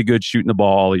you're really good shooting the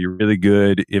ball, or you're really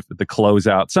good if the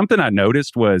closeout. Something I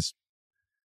noticed was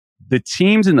the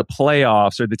teams in the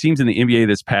playoffs or the teams in the NBA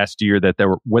this past year that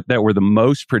were the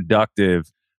most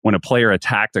productive when a player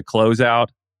attacked a closeout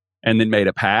and then made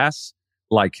a pass.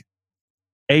 Like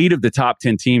 8 of the top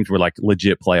 10 teams were like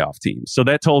legit playoff teams. So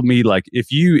that told me like if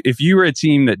you were a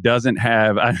team that doesn't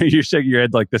have, I know you're shaking your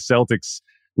head like the Celtics.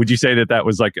 Would you say that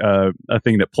was like a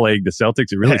thing that plagued the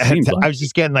Celtics? It really seems like. I was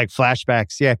just getting like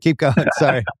flashbacks. Yeah, keep going.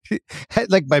 Sorry.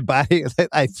 Like my body,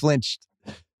 I flinched.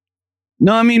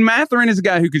 No, I mean, Mathurin is a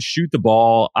guy who could shoot the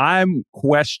ball. I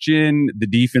question the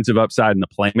defensive upside and the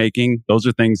playmaking. Those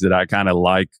are things that I kind of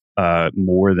like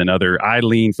more than other. I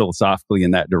lean philosophically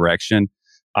in that direction.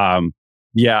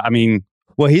 Yeah, I mean.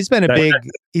 Well, he's been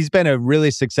a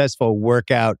really successful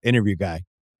workout interview guy.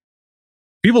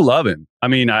 People love him. I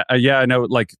mean, I know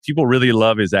like people really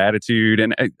love his attitude.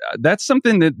 And that's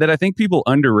something that I think people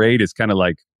underrate is kind of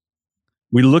like,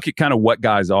 we look at kind of what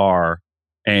guys are.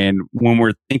 And when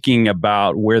we're thinking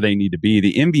about where they need to be,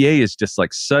 the NBA is just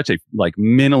like such a like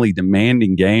mentally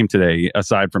demanding game today,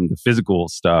 aside from the physical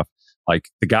stuff. Like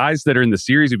the guys that are in the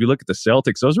series, if you look at the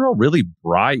Celtics, those are all really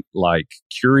bright, like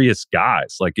curious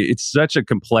guys. Like it's such a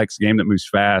complex game that moves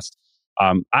fast.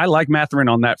 I like Mathurin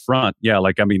on that front. Yeah,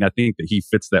 like, I mean, I think that he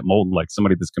fits that mold, like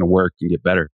somebody that's going to work and get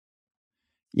better.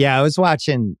 Yeah, I was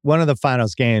watching one of the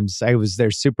finals games. I was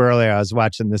there super early. I was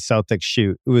watching the Celtics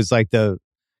shoot. It was like the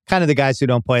guys who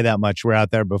don't play that much were out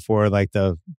there before like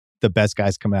the best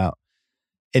guys come out.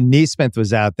 And Neesmith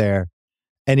was out there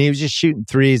and he was just shooting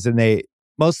threes and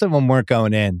most of them weren't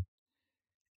going in.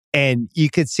 And you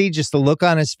could see just the look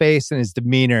on his face and his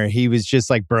demeanor. He was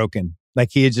just like broken. Like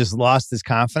he had just lost his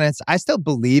confidence. I still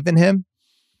believe in him,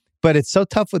 but it's so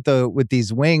tough with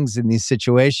these wings in these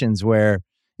situations where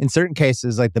in certain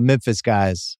cases, like the Memphis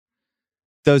guys,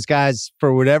 those guys,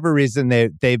 for whatever reason,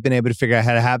 they've been able to figure out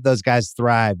how to have those guys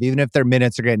thrive. Even if their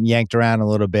minutes are getting yanked around a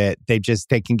little bit, they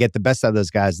can get the best out of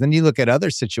those guys. Then you look at other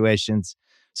situations,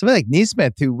 somebody like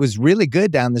Neesmith, who was really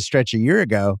good down the stretch a year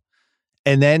ago,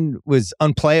 and then was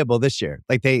unplayable this year.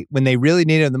 Like when they really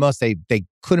needed him the most, they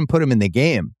couldn't put him in the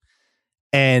game.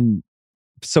 And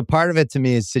so part of it to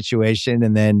me is situation.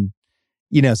 And then,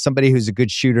 somebody who's a good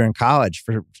shooter in college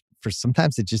for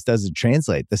sometimes it just doesn't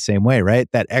translate the same way, right?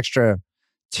 That extra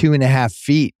 2.5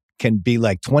 feet can be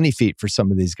like 20 feet for some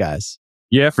of these guys.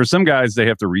 Yeah, for some guys, they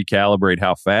have to recalibrate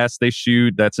how fast they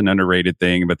shoot. That's an underrated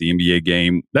thing about the NBA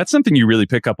game. That's something you really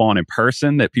pick up on in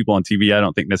person that people on TV, I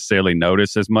don't think necessarily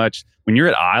notice as much. When you're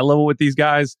at eye level with these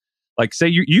guys, like say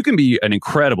you can be an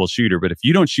incredible shooter, but if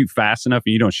you don't shoot fast enough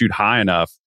and you don't shoot high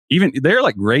enough, even they're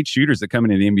like great shooters that come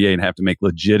into the NBA and have to make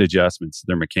legit adjustments to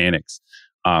their mechanics.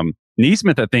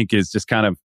 Neesmith, I think, is just kind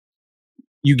of,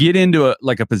 you get into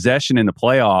a possession in the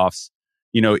playoffs.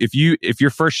 If your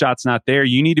first shot's not there,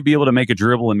 you need to be able to make a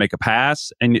dribble and make a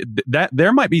pass. And that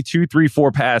there might be 2, 3,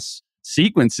 4 pass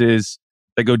sequences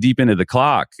that go deep into the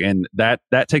clock. And that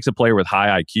takes a player with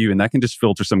high IQ and that can just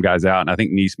filter some guys out. And I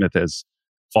think Neesmith has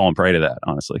fallen prey to that,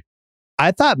 honestly.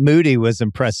 I thought Moody was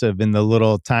impressive in the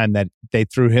little time that they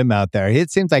threw him out there. It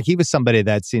seems like he was somebody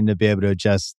that seemed to be able to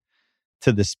adjust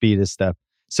to the speed of stuff.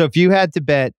 So if you had to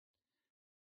bet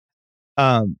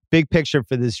big picture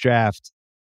for this draft,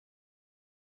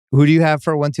 who do you have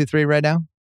for 1, 2, 3 right now?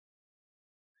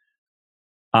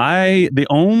 The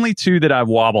only two that I've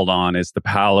wobbled on is the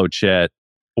Paolo Chet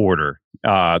order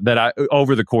that I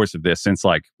over the course of this since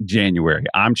like January.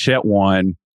 I'm Chet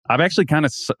 1.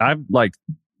 I've like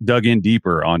dug in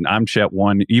deeper on I'm Chet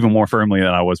 1 even more firmly than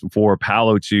I was before.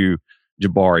 Paolo 2,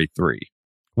 Jabari 3.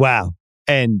 Wow.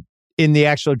 And in the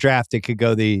actual draft, it could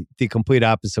go the complete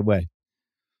opposite way.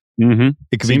 Mm-hmm.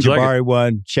 It could be Jabari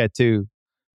 1, Chet 2,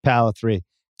 Paolo 3.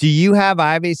 Do you have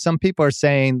Ivy? Some people are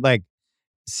saying, like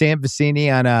Sam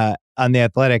Vecini on The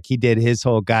Athletic, he did his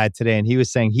whole guide today, and he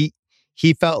was saying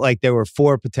he felt like there were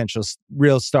 4 potential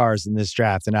real stars in this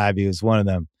draft, and Ivy was one of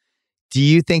them. Do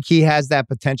you think he has that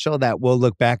potential that we'll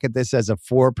look back at this as a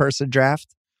 4-person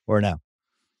draft or no?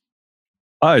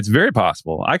 It's very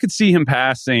possible. I could see him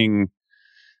passing.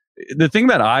 The thing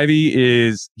about Ivy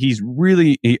is he's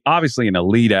obviously an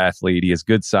elite athlete. He has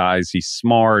good size. He's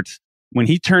smart. When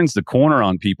he turns the corner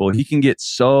on people, he can get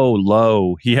so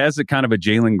low. He has a kind of a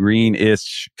Jalen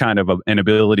Green-ish kind of an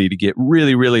ability to get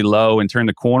really, really low and turn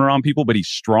the corner on people, but he's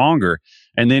stronger.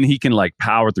 And then he can like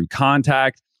power through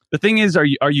contact. The thing is, are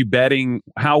you betting?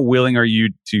 How willing are you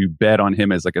to bet on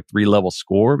him as like a 3-level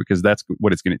scorer? Because that's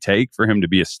what it's going to take for him to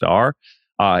be a star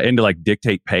and to like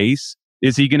dictate pace.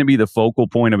 Is he going to be the focal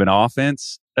point of an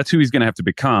offense? That's who he's going to have to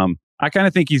become. I kind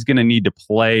of think he's going to need to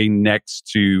play next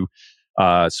to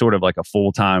sort of like a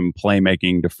full-time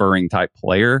playmaking, deferring type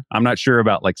player. I'm not sure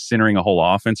about like centering a whole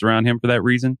offense around him for that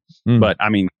reason. But I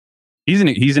mean, he's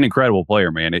an incredible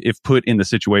player, man. If put in the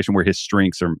situation where his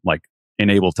strengths are like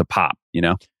enabled to pop, you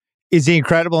know? Is he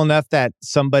incredible enough that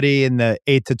somebody in the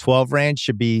 8 to 12 range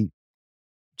should be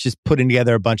just putting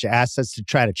together a bunch of assets to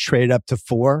try to trade up to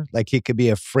 4? Like he could be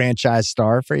a franchise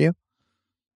star for you?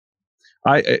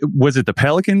 Was it the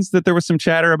Pelicans that there was some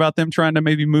chatter about them trying to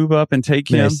maybe move up and take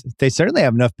him? They certainly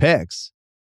have enough picks.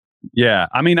 Yeah,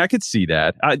 I mean, I could see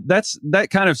that. That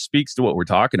kind of speaks to what we're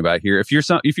talking about here. If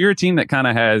you're a team that kind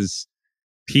of has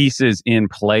pieces in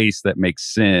place that make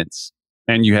sense,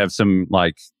 and you have some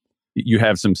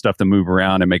stuff to move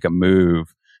around and make a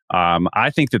move,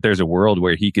 I think that there's a world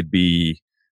where he could be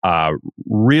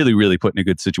really, really put in a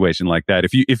good situation like that.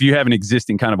 If you have an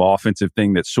existing kind of offensive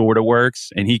thing that sort of works,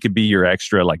 and he could be your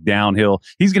extra like downhill,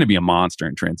 he's going to be a monster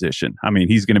in transition. I mean,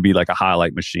 he's going to be like a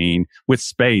highlight machine with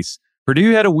space.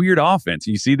 Purdue had a weird offense.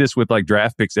 You see this with like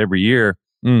draft picks every year.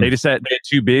 They had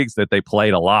 2 bigs that they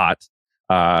played a lot.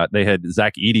 They had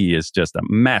Zach Edey is just a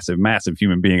massive, massive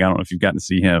human being. I don't know if you've gotten to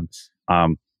see him.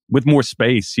 With more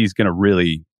space, he's going to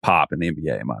really pop in the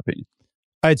NBA, in my opinion.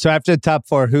 All right, so after the top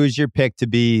 4, who's your pick to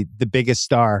be the biggest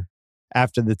star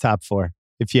after the top 4?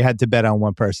 If you had to bet on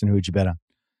one person, who would you bet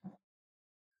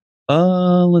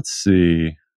on? Let's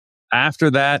see. After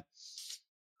that,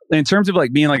 in terms of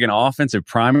like being like an offensive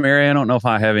primary, I don't know if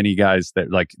I have any guys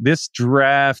that like this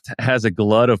draft has a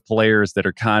glut of players that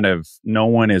are kind of no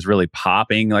one is really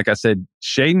popping. Like I said,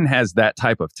 Shaedon has that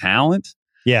type of talent.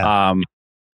 Yeah.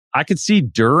 I could see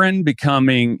Duren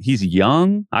he's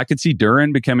young. I could see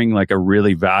Duren becoming like a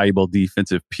really valuable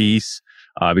defensive piece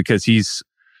because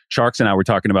Sharks and I were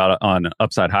talking about on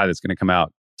Upside High that's going to come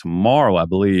out tomorrow, I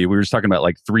believe. We were just talking about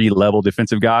like 3-level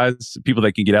defensive guys, people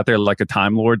that can get out there like a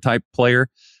Time Lord type player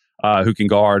who can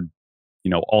guard,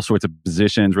 all sorts of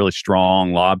positions, really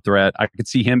strong lob threat. I could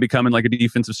see him becoming like a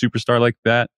defensive superstar like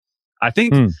that. I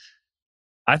think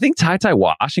Ty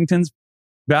Washington's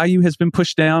value has been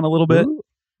pushed down a little bit. Ooh.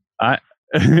 I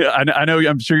know. I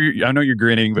know you're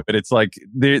grinning, but it's like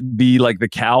the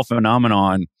Cal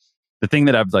phenomenon. The thing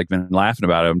that I've like been laughing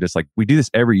about, I'm just like, we do this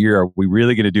every year. Are we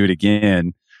really going to do it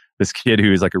again? This kid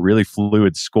who is like a really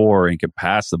fluid scorer and can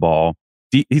pass the ball.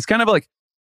 He's kind of like,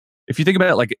 if you think about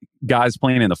it, like guys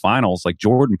playing in the finals, like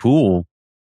Jordan Poole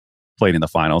played in the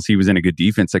finals. He was in a good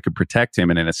defense that could protect him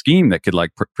and in a scheme that could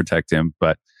like protect him.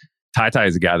 But Ty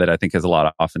is a guy that I think has a lot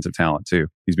of offensive talent too.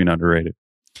 He's been underrated.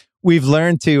 We've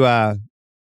learned to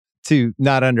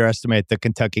not underestimate the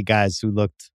Kentucky guys who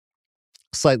looked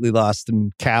slightly lost in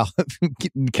Cal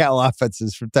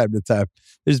offenses from time to time.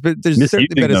 There's certainly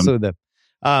been a slew of them.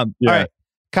 All right,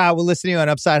 Kyle, we'll listen to you on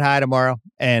Upside High tomorrow,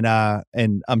 and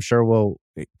I'm sure we'll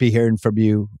be hearing from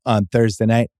you on Thursday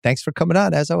night. Thanks for coming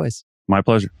on, as always. My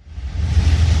pleasure.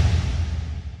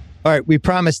 All right, we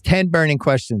promised 10 burning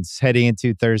questions heading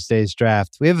into Thursday's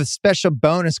draft. We have a special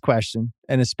bonus question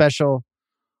and a special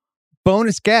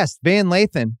bonus guest. Van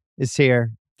Lathan is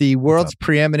here, the world's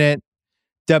preeminent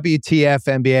WTF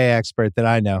NBA expert that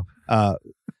I know.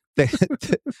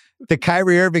 The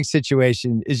Kyrie Irving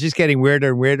situation is just getting weirder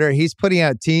and weirder. He's putting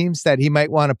out teams that he might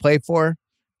want to play for,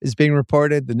 is being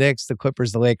reported. The Knicks, the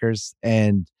Clippers, the Lakers.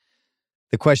 And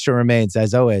the question remains,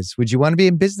 as always, would you want to be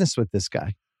in business with this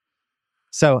guy?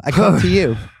 So I come to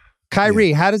you.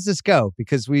 Kyrie, how does this go?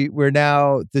 Because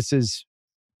this is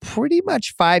pretty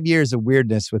much 5 years of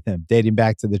weirdness with him, dating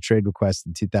back to the trade request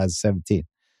in 2017.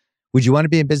 Would you want to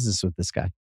be in business with this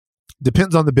guy?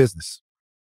 Depends on the business.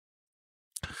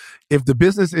 If the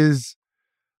business is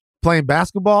playing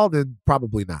basketball, then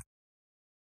probably not.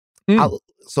 And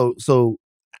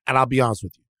I'll be honest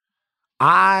with you.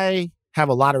 I have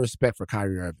a lot of respect for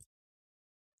Kyrie Irving.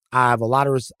 I have a lot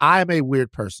of I am a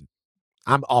weird person.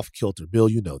 I'm off kilter. Bill,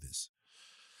 you know this.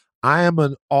 I am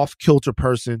an off kilter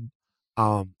person.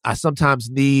 I sometimes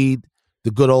need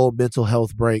the good old mental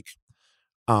health break.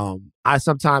 I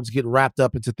sometimes get wrapped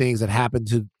up into things that happen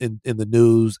in the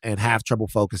news and have trouble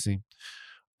focusing.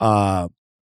 I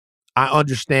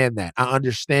understand that. I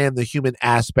understand the human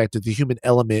aspect of the human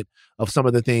element of some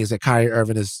of the things that Kyrie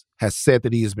Irving has said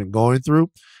that he has been going through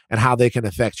and how they can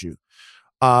affect you.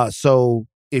 So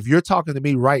if you're talking to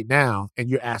me right now and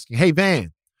you're asking, hey,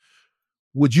 Van,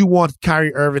 would you want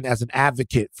Kyrie Irving as an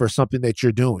advocate for something that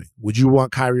you're doing? Would you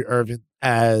want Kyrie Irving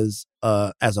as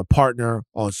a partner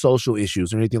on social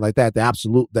issues or anything like that?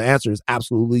 The answer is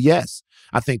absolutely yes.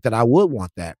 I think that I would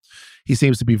want that. He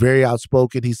seems to be very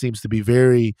outspoken. He seems to be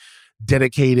very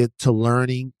dedicated to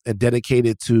learning and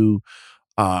dedicated to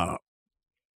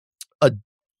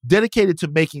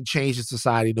making change in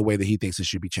society in the way that he thinks it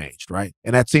should be changed, right?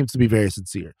 And that seems to be very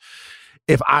sincere.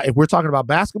 If we're talking about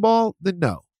basketball, then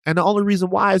no. And the only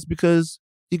reason why is because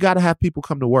you got to have people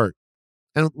come to work.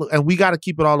 And we got to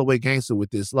keep it all the way gangster with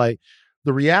this. Like,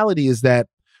 the reality is that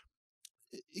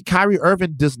Kyrie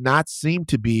Irving does not seem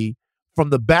to be, from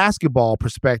the basketball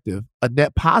perspective, a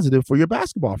net positive for your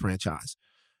basketball franchise.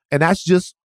 And that's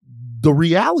just the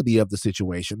reality of the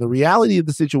situation. The reality of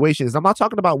the situation is, I'm not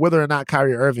talking about whether or not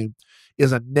Kyrie Irving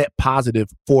is a net positive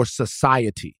for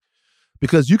society,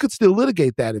 because you could still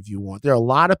litigate that if you want. There are a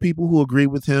lot of people who agree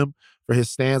with him for his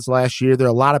stance last year. There are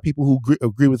a lot of people who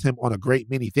agree with him on a great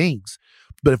many things.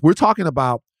 But if we're talking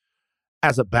about,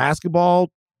 as a basketball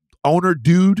owner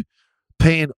dude,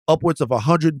 paying upwards of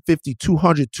 $150,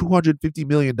 $200, $250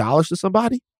 million to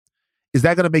somebody, is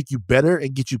that going to make you better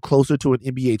and get you closer to an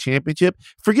NBA championship?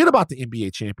 Forget about the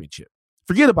NBA championship.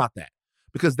 Forget about that,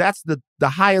 because that's the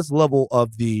highest level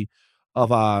of the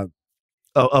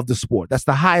sport. That's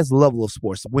the highest level of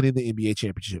sports, winning the NBA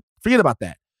championship. Forget about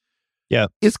that. Yeah.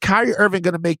 Is Kyrie Irving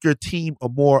going to make your team a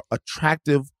more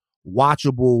attractive,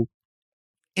 watchable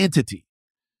entity?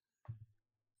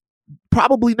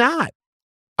 Probably not.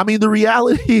 I mean, the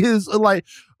reality is, like,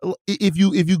 if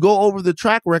you go over the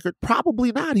track record,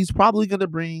 probably not. He's probably going to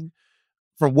bring,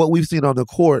 from what we've seen on the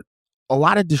court, a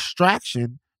lot of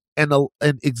distraction and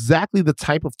exactly the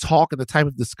type of talk and the type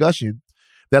of discussion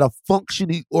that a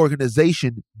functioning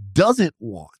organization doesn't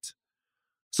want.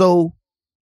 So,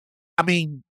 I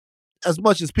mean, as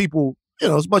much as people,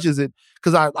 as much as it,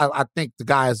 because I think the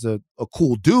guy is a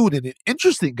cool dude and an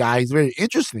interesting guy. He's very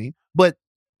interesting, but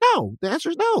no, the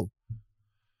answer is no.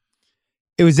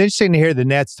 It was interesting to hear the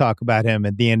Nets talk about him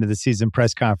at the end of the season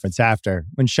press conference after,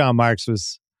 when Sean Marks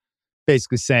was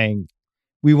basically saying,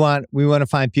 we want to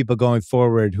find people going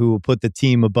forward who will put the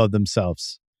team above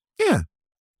themselves. Yeah.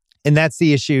 And that's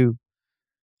the issue,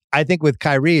 I think, with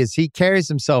Kyrie, is he carries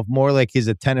himself more like he's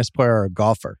a tennis player or a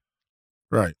golfer.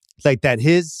 Right. Like that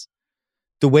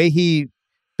the way he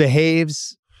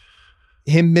behaves,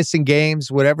 him missing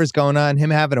games, whatever's going on,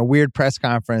 him having a weird press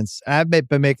conference. I've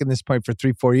been making this point for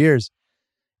 3-4 years.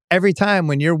 Every time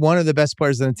when you're one of the best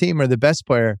players on the team or the best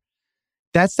player,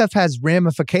 that stuff has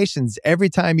ramifications every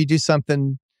time you do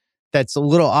something that's a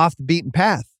little off the beaten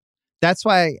path. That's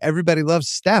why everybody loves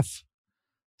Steph.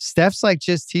 Steph's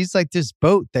he's like this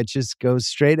boat that just goes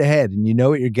straight ahead and you know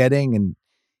what you're getting, and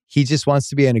he just wants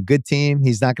to be on a good team.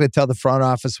 He's not going to tell the front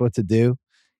office what to do.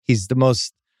 He's the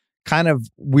most kind of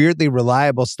weirdly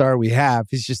reliable star we have.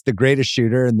 He's just the greatest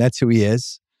shooter, and that's who he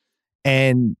is.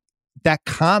 And that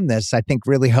calmness, I think,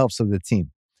 really helps with the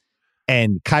team.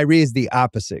 And Kyrie is the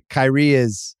opposite.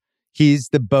 He's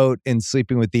the boat in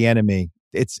Sleeping with the Enemy.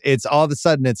 It's all of a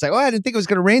sudden, it's like, oh, I didn't think it was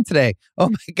going to rain today. Oh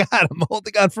my God, I'm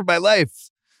holding on for my life.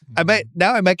 I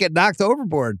might get knocked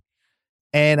overboard.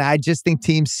 And I just think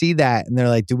teams see that and they're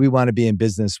like, do we want to be in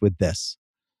business with this?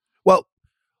 Well,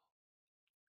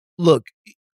 look,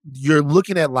 you're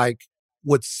looking at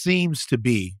what seems to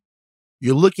be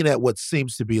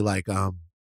like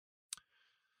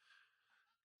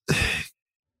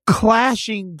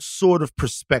clashing sort of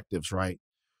perspectives, right?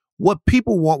 What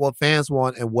people want, what fans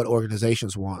want, and what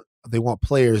organizations want. They want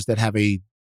players that have a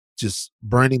just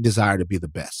burning desire to be the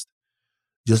best.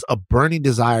 Just a burning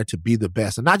desire to be the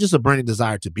best. And not just a burning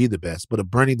desire to be the best, but a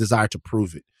burning desire to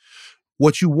prove it.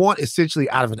 What you want essentially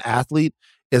out of an athlete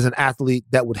is an athlete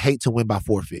that would hate to win by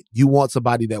forfeit. You want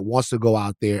somebody that wants to go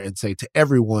out there and say to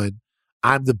everyone,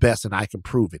 I'm the best and I can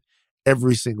prove it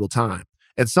every single time.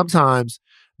 And sometimes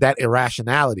that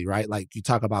irrationality, right? Like you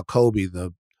talk about Kobe,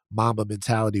 the Mamba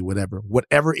mentality,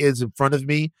 whatever is in front of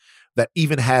me that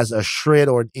even has a shred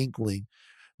or an inkling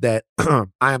that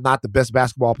I am not the best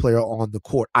basketball player on the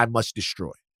court, I must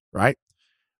destroy, right?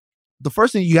 The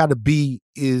first thing you got to be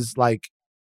is like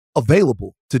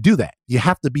available to do that. You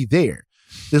have to be there.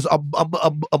 There's a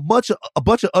bunch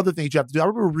of other things you have to do. I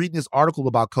remember reading this article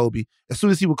about Kobe. As soon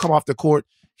as he would come off the court,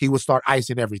 he would start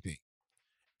icing everything.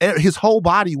 His whole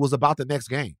body was about the next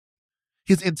game.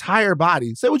 His entire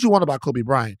body, say what you want about Kobe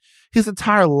Bryant, his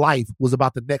entire life was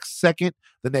about the next second,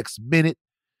 the next minute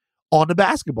on the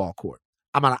basketball court.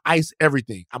 I'm going to ice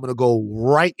everything. I'm going to go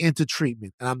right into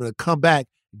treatment, and I'm going to come back,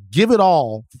 give it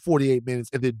all for 48 minutes,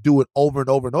 and then do it over and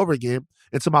over and over again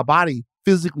until my body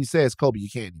physically says, Kobe, you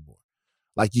can't anymore.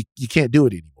 Like, you can't do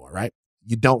it anymore, right?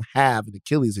 You don't have an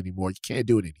Achilles anymore. You can't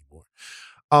do it anymore.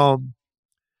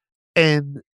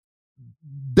 And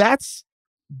that's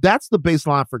the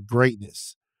baseline for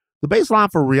greatness. The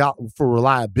baseline for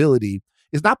reliability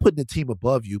is not putting the team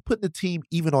above you, putting the team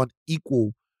even on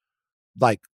equal,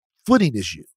 like, footing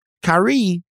as you.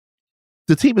 Kyrie,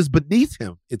 the team is beneath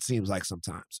him, it seems like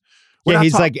sometimes.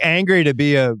 He's like angry to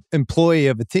be a employee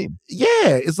of a team.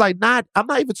 Yeah, it's like I'm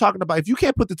not even talking about if you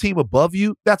can't put the team above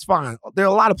you, that's fine. There are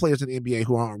a lot of players in the NBA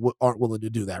who aren't willing to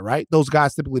do that, right? Those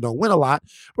guys typically don't win a lot,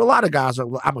 but a lot of guys are,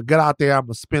 I'm going to get out there, I'm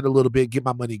going to spend a little bit, get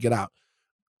my money, get out.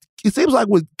 It seems like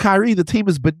with Kyrie, the team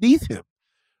is beneath him.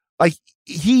 Like,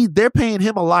 they're paying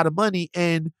him a lot of money,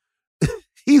 and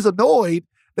he's annoyed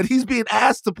that he's being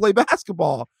asked to play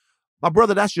basketball. My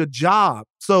brother, that's your job.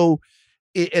 So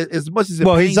as much as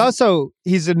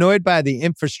he's annoyed by the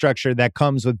infrastructure that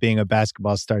comes with being a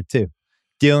basketball star too.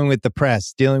 Dealing with the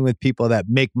press, dealing with people that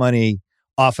make money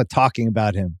off of talking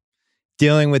about him,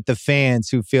 dealing with the fans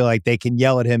who feel like they can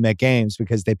yell at him at games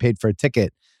because they paid for a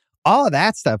ticket. All of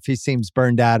that stuff he seems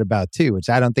burned out about too, which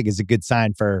I don't think is a good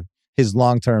sign for his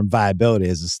long-term viability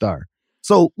as a star.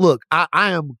 So look, I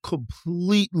am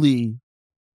completely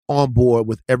on board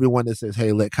with everyone that says,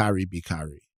 hey, let Kyrie be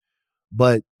Kyrie.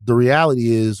 But the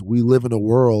reality is we live in a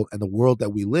world, and the world that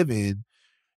we live in,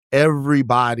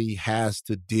 everybody has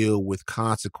to deal with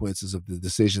consequences of the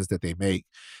decisions that they make.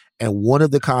 And one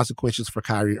of the consequences for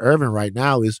Kyrie Irving right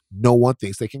now is no one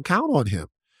thinks they can count on him.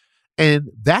 And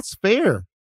that's fair.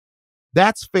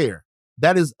 That's fair.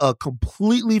 That is a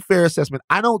completely fair assessment.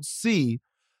 I don't see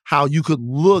how you could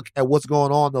look at what's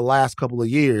going on the last couple of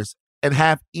years and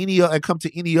have and come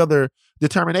to any other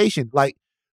determination. Like,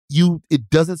 it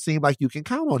doesn't seem like you can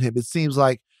count on him. It seems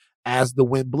like as the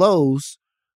wind blows,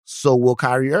 so will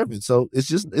Kyrie Irving. So it's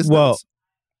nuts.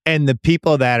 And the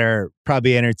people that are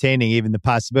probably entertaining even the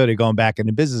possibility of going back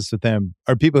into business with him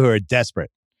are people who are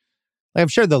desperate. Like, I'm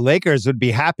sure the Lakers would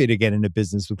be happy to get into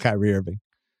business with Kyrie Irving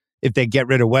if they get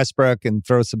rid of Westbrook and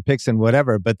throw some picks and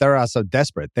whatever, but they're also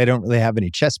desperate. They don't really have any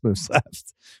chess moves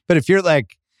left. But if you're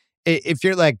like,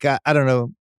 I don't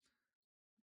know,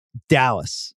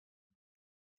 Dallas,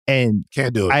 and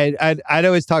can't do it. I'd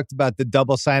always talked about the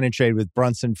double sign and trade with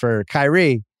Brunson for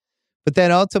Kyrie, but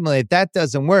then ultimately, if that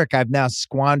doesn't work, I've now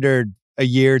squandered a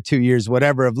year, 2 years,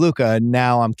 whatever of Luka, and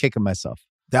now I'm kicking myself.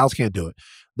 Dallas can't do it.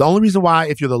 The only reason why,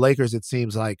 if you're the Lakers, it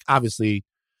seems like, obviously,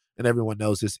 and everyone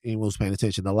knows this, anyone who's paying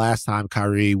attention, the last time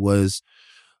Kyrie was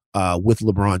with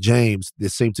LeBron James, there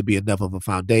seemed to be enough of a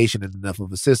foundation and enough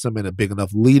of a system and a big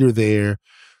enough leader there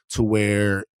to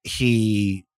where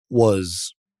he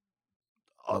was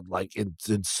like in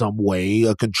some way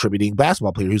a contributing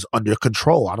basketball player who's under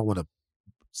control. I don't want to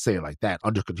say it like that.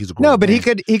 He's a grown but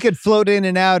man. he could float in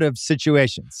and out of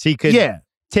situations. He could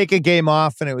take a game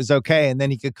off and it was okay, and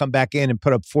then he could come back in and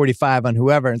put up 45 on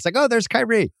whoever. And it's like, oh, there's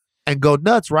Kyrie. And go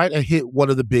nuts, right? And hit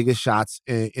one of the biggest shots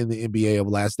in the NBA of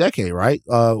last decade, right?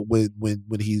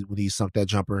 When he sunk that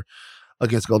jumper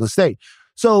against Golden State.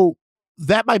 So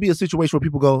that might be a situation where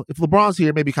people go, if LeBron's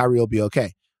here, maybe Kyrie will be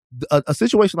okay. A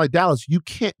situation like Dallas, you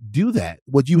can't do that.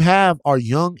 What you have are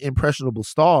young, impressionable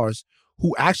stars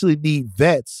who actually need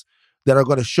vets that are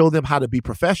going to show them how to be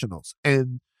professionals.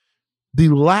 And the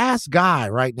last guy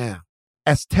right now,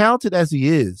 as talented as he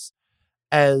is,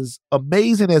 as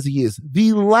amazing as he is,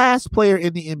 the last player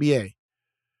in the NBA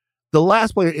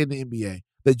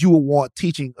that you will want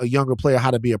teaching a younger player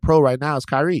how to be a pro right now is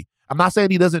Kyrie. I'm not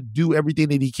saying he doesn't do everything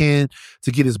that he can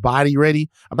to get his body ready.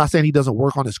 I'm not saying he doesn't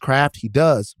work on his craft. He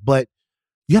does. But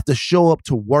you have to show up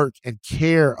to work and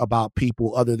care about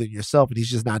people other than yourself. And he's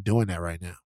just not doing that right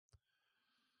now.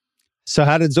 So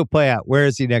how does it play out? Where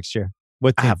is he next year?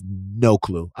 What team? I have no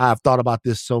clue. I've thought about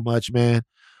this so much, man.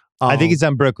 I think he's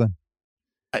on Brooklyn.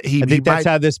 I think that's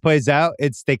how this plays out.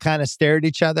 It's they kind of stare at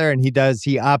each other, and he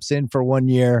opts in for 1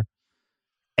 year,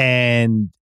 and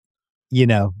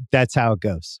that's how it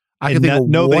goes.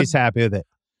 Nobody's happy with it.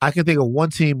 I can think of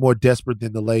one team more desperate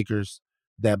than the Lakers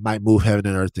that might move heaven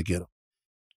and earth to get him,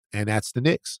 and that's the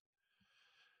Knicks.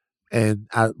 And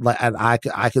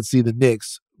I could see the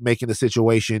Knicks making the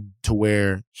situation to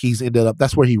where he's ended up,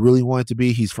 that's where he really wanted to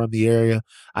be. He's from the area.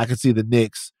 I can see the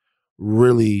Knicks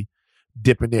really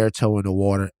dipping their toe in the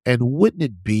water. And wouldn't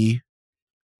it be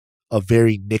a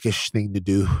very Knickish thing to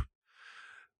do?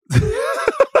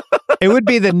 It would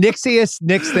be the Knicksiest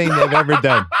Knicks thing they've ever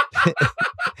done.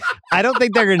 I don't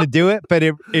think they're going to do it, but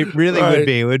it really would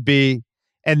be. It would be,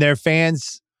 and their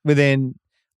fans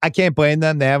I can't blame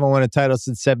them. They haven't won a title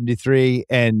since 73,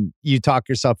 and you talk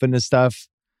yourself into stuff.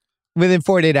 Within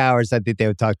 48 hours, I think they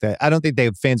would talk I don't think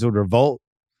fans would revolt,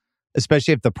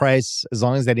 especially if the price, as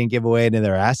long as they didn't give away any of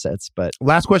their assets. But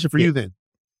last question for you then.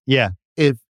 Yeah.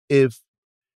 If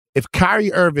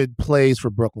Kyrie Irving plays for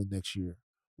Brooklyn next year,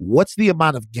 what's the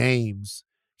amount of games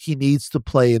he needs to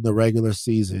play in the regular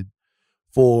season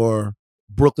for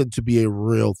Brooklyn to be a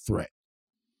real threat?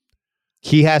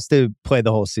 He has to play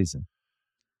the whole season.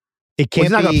 It can't.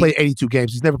 He's not going to play 82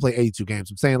 games. He's never played 82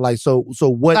 games. I'm saying so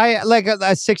what? Like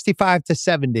a 65 to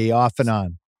 70 off and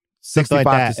on. 65 like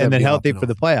to that, 70 and then healthy off for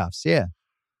the playoffs. Yeah.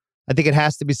 I think it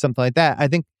has to be something like that. I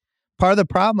think part of the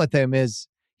problem with him is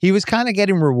he was kind of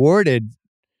getting rewarded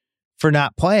for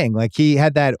not playing. Like he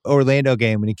had that Orlando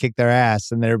game when he kicked their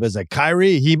ass, and there was like,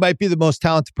 Kyrie, he might be the most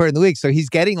talented player in the league. So he's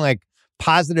getting like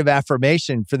positive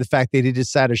affirmation for the fact that he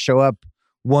decided to show up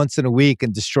once in a week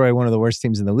and destroy one of the worst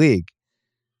teams in the league.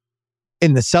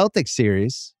 In the Celtics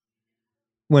series,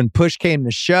 when push came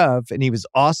to shove, and he was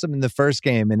awesome in the first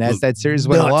game, and as that series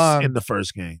went along, in the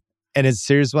first game, and as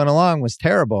series went along, was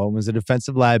terrible and was a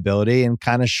defensive liability and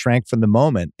kind of shrank from the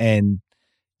moment. And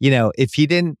if he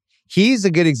didn't, he's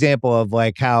a good example of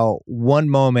like how one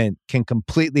moment can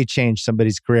completely change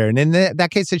somebody's career. And in that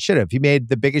case, it should have. He made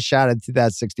the biggest shot in the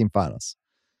 2016 finals.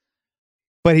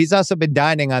 But he's also been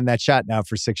dining on that shot now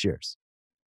for 6 years.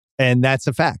 And that's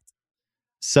a fact.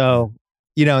 So,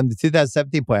 in the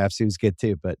 2017 playoffs, he was good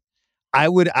too. But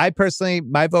I personally,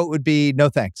 my vote would be no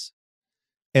thanks.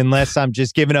 Unless I'm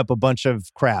just giving up a bunch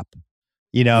of crap.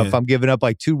 If I'm giving up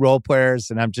like 2 role players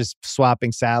and I'm just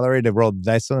swapping salary to roll the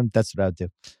dice on them, that's what I would do.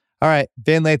 All right,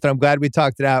 Van Lathan, I'm glad we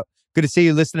talked it out. Good to see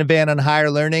you. Listen to Van on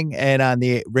Higher Learning and on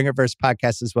the Ringerverse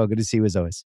podcast as well. Good to see you as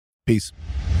always. Peace.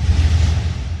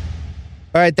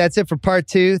 All right, that's it for part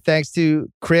 2. Thanks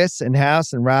to Chris and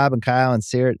House and Rob and Kyle and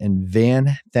Seerat and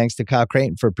Van. Thanks to Kyle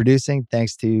Creighton for producing.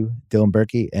 Thanks to Dylan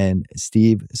Berkey and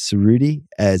Steve Cerruti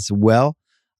as well.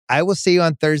 I will see you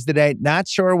on Thursday night. Not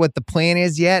sure what the plan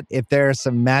is yet. If there are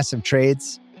some massive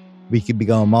trades, we could be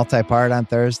going multi-part on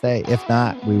Thursday. If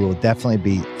not, we will definitely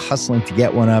be hustling to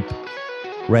get one up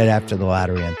right after the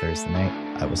lottery on Thursday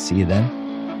night. I will see you then.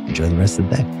 Enjoy the rest of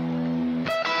the day.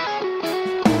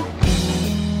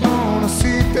 Wanna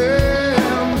see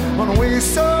them, wanna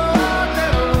waste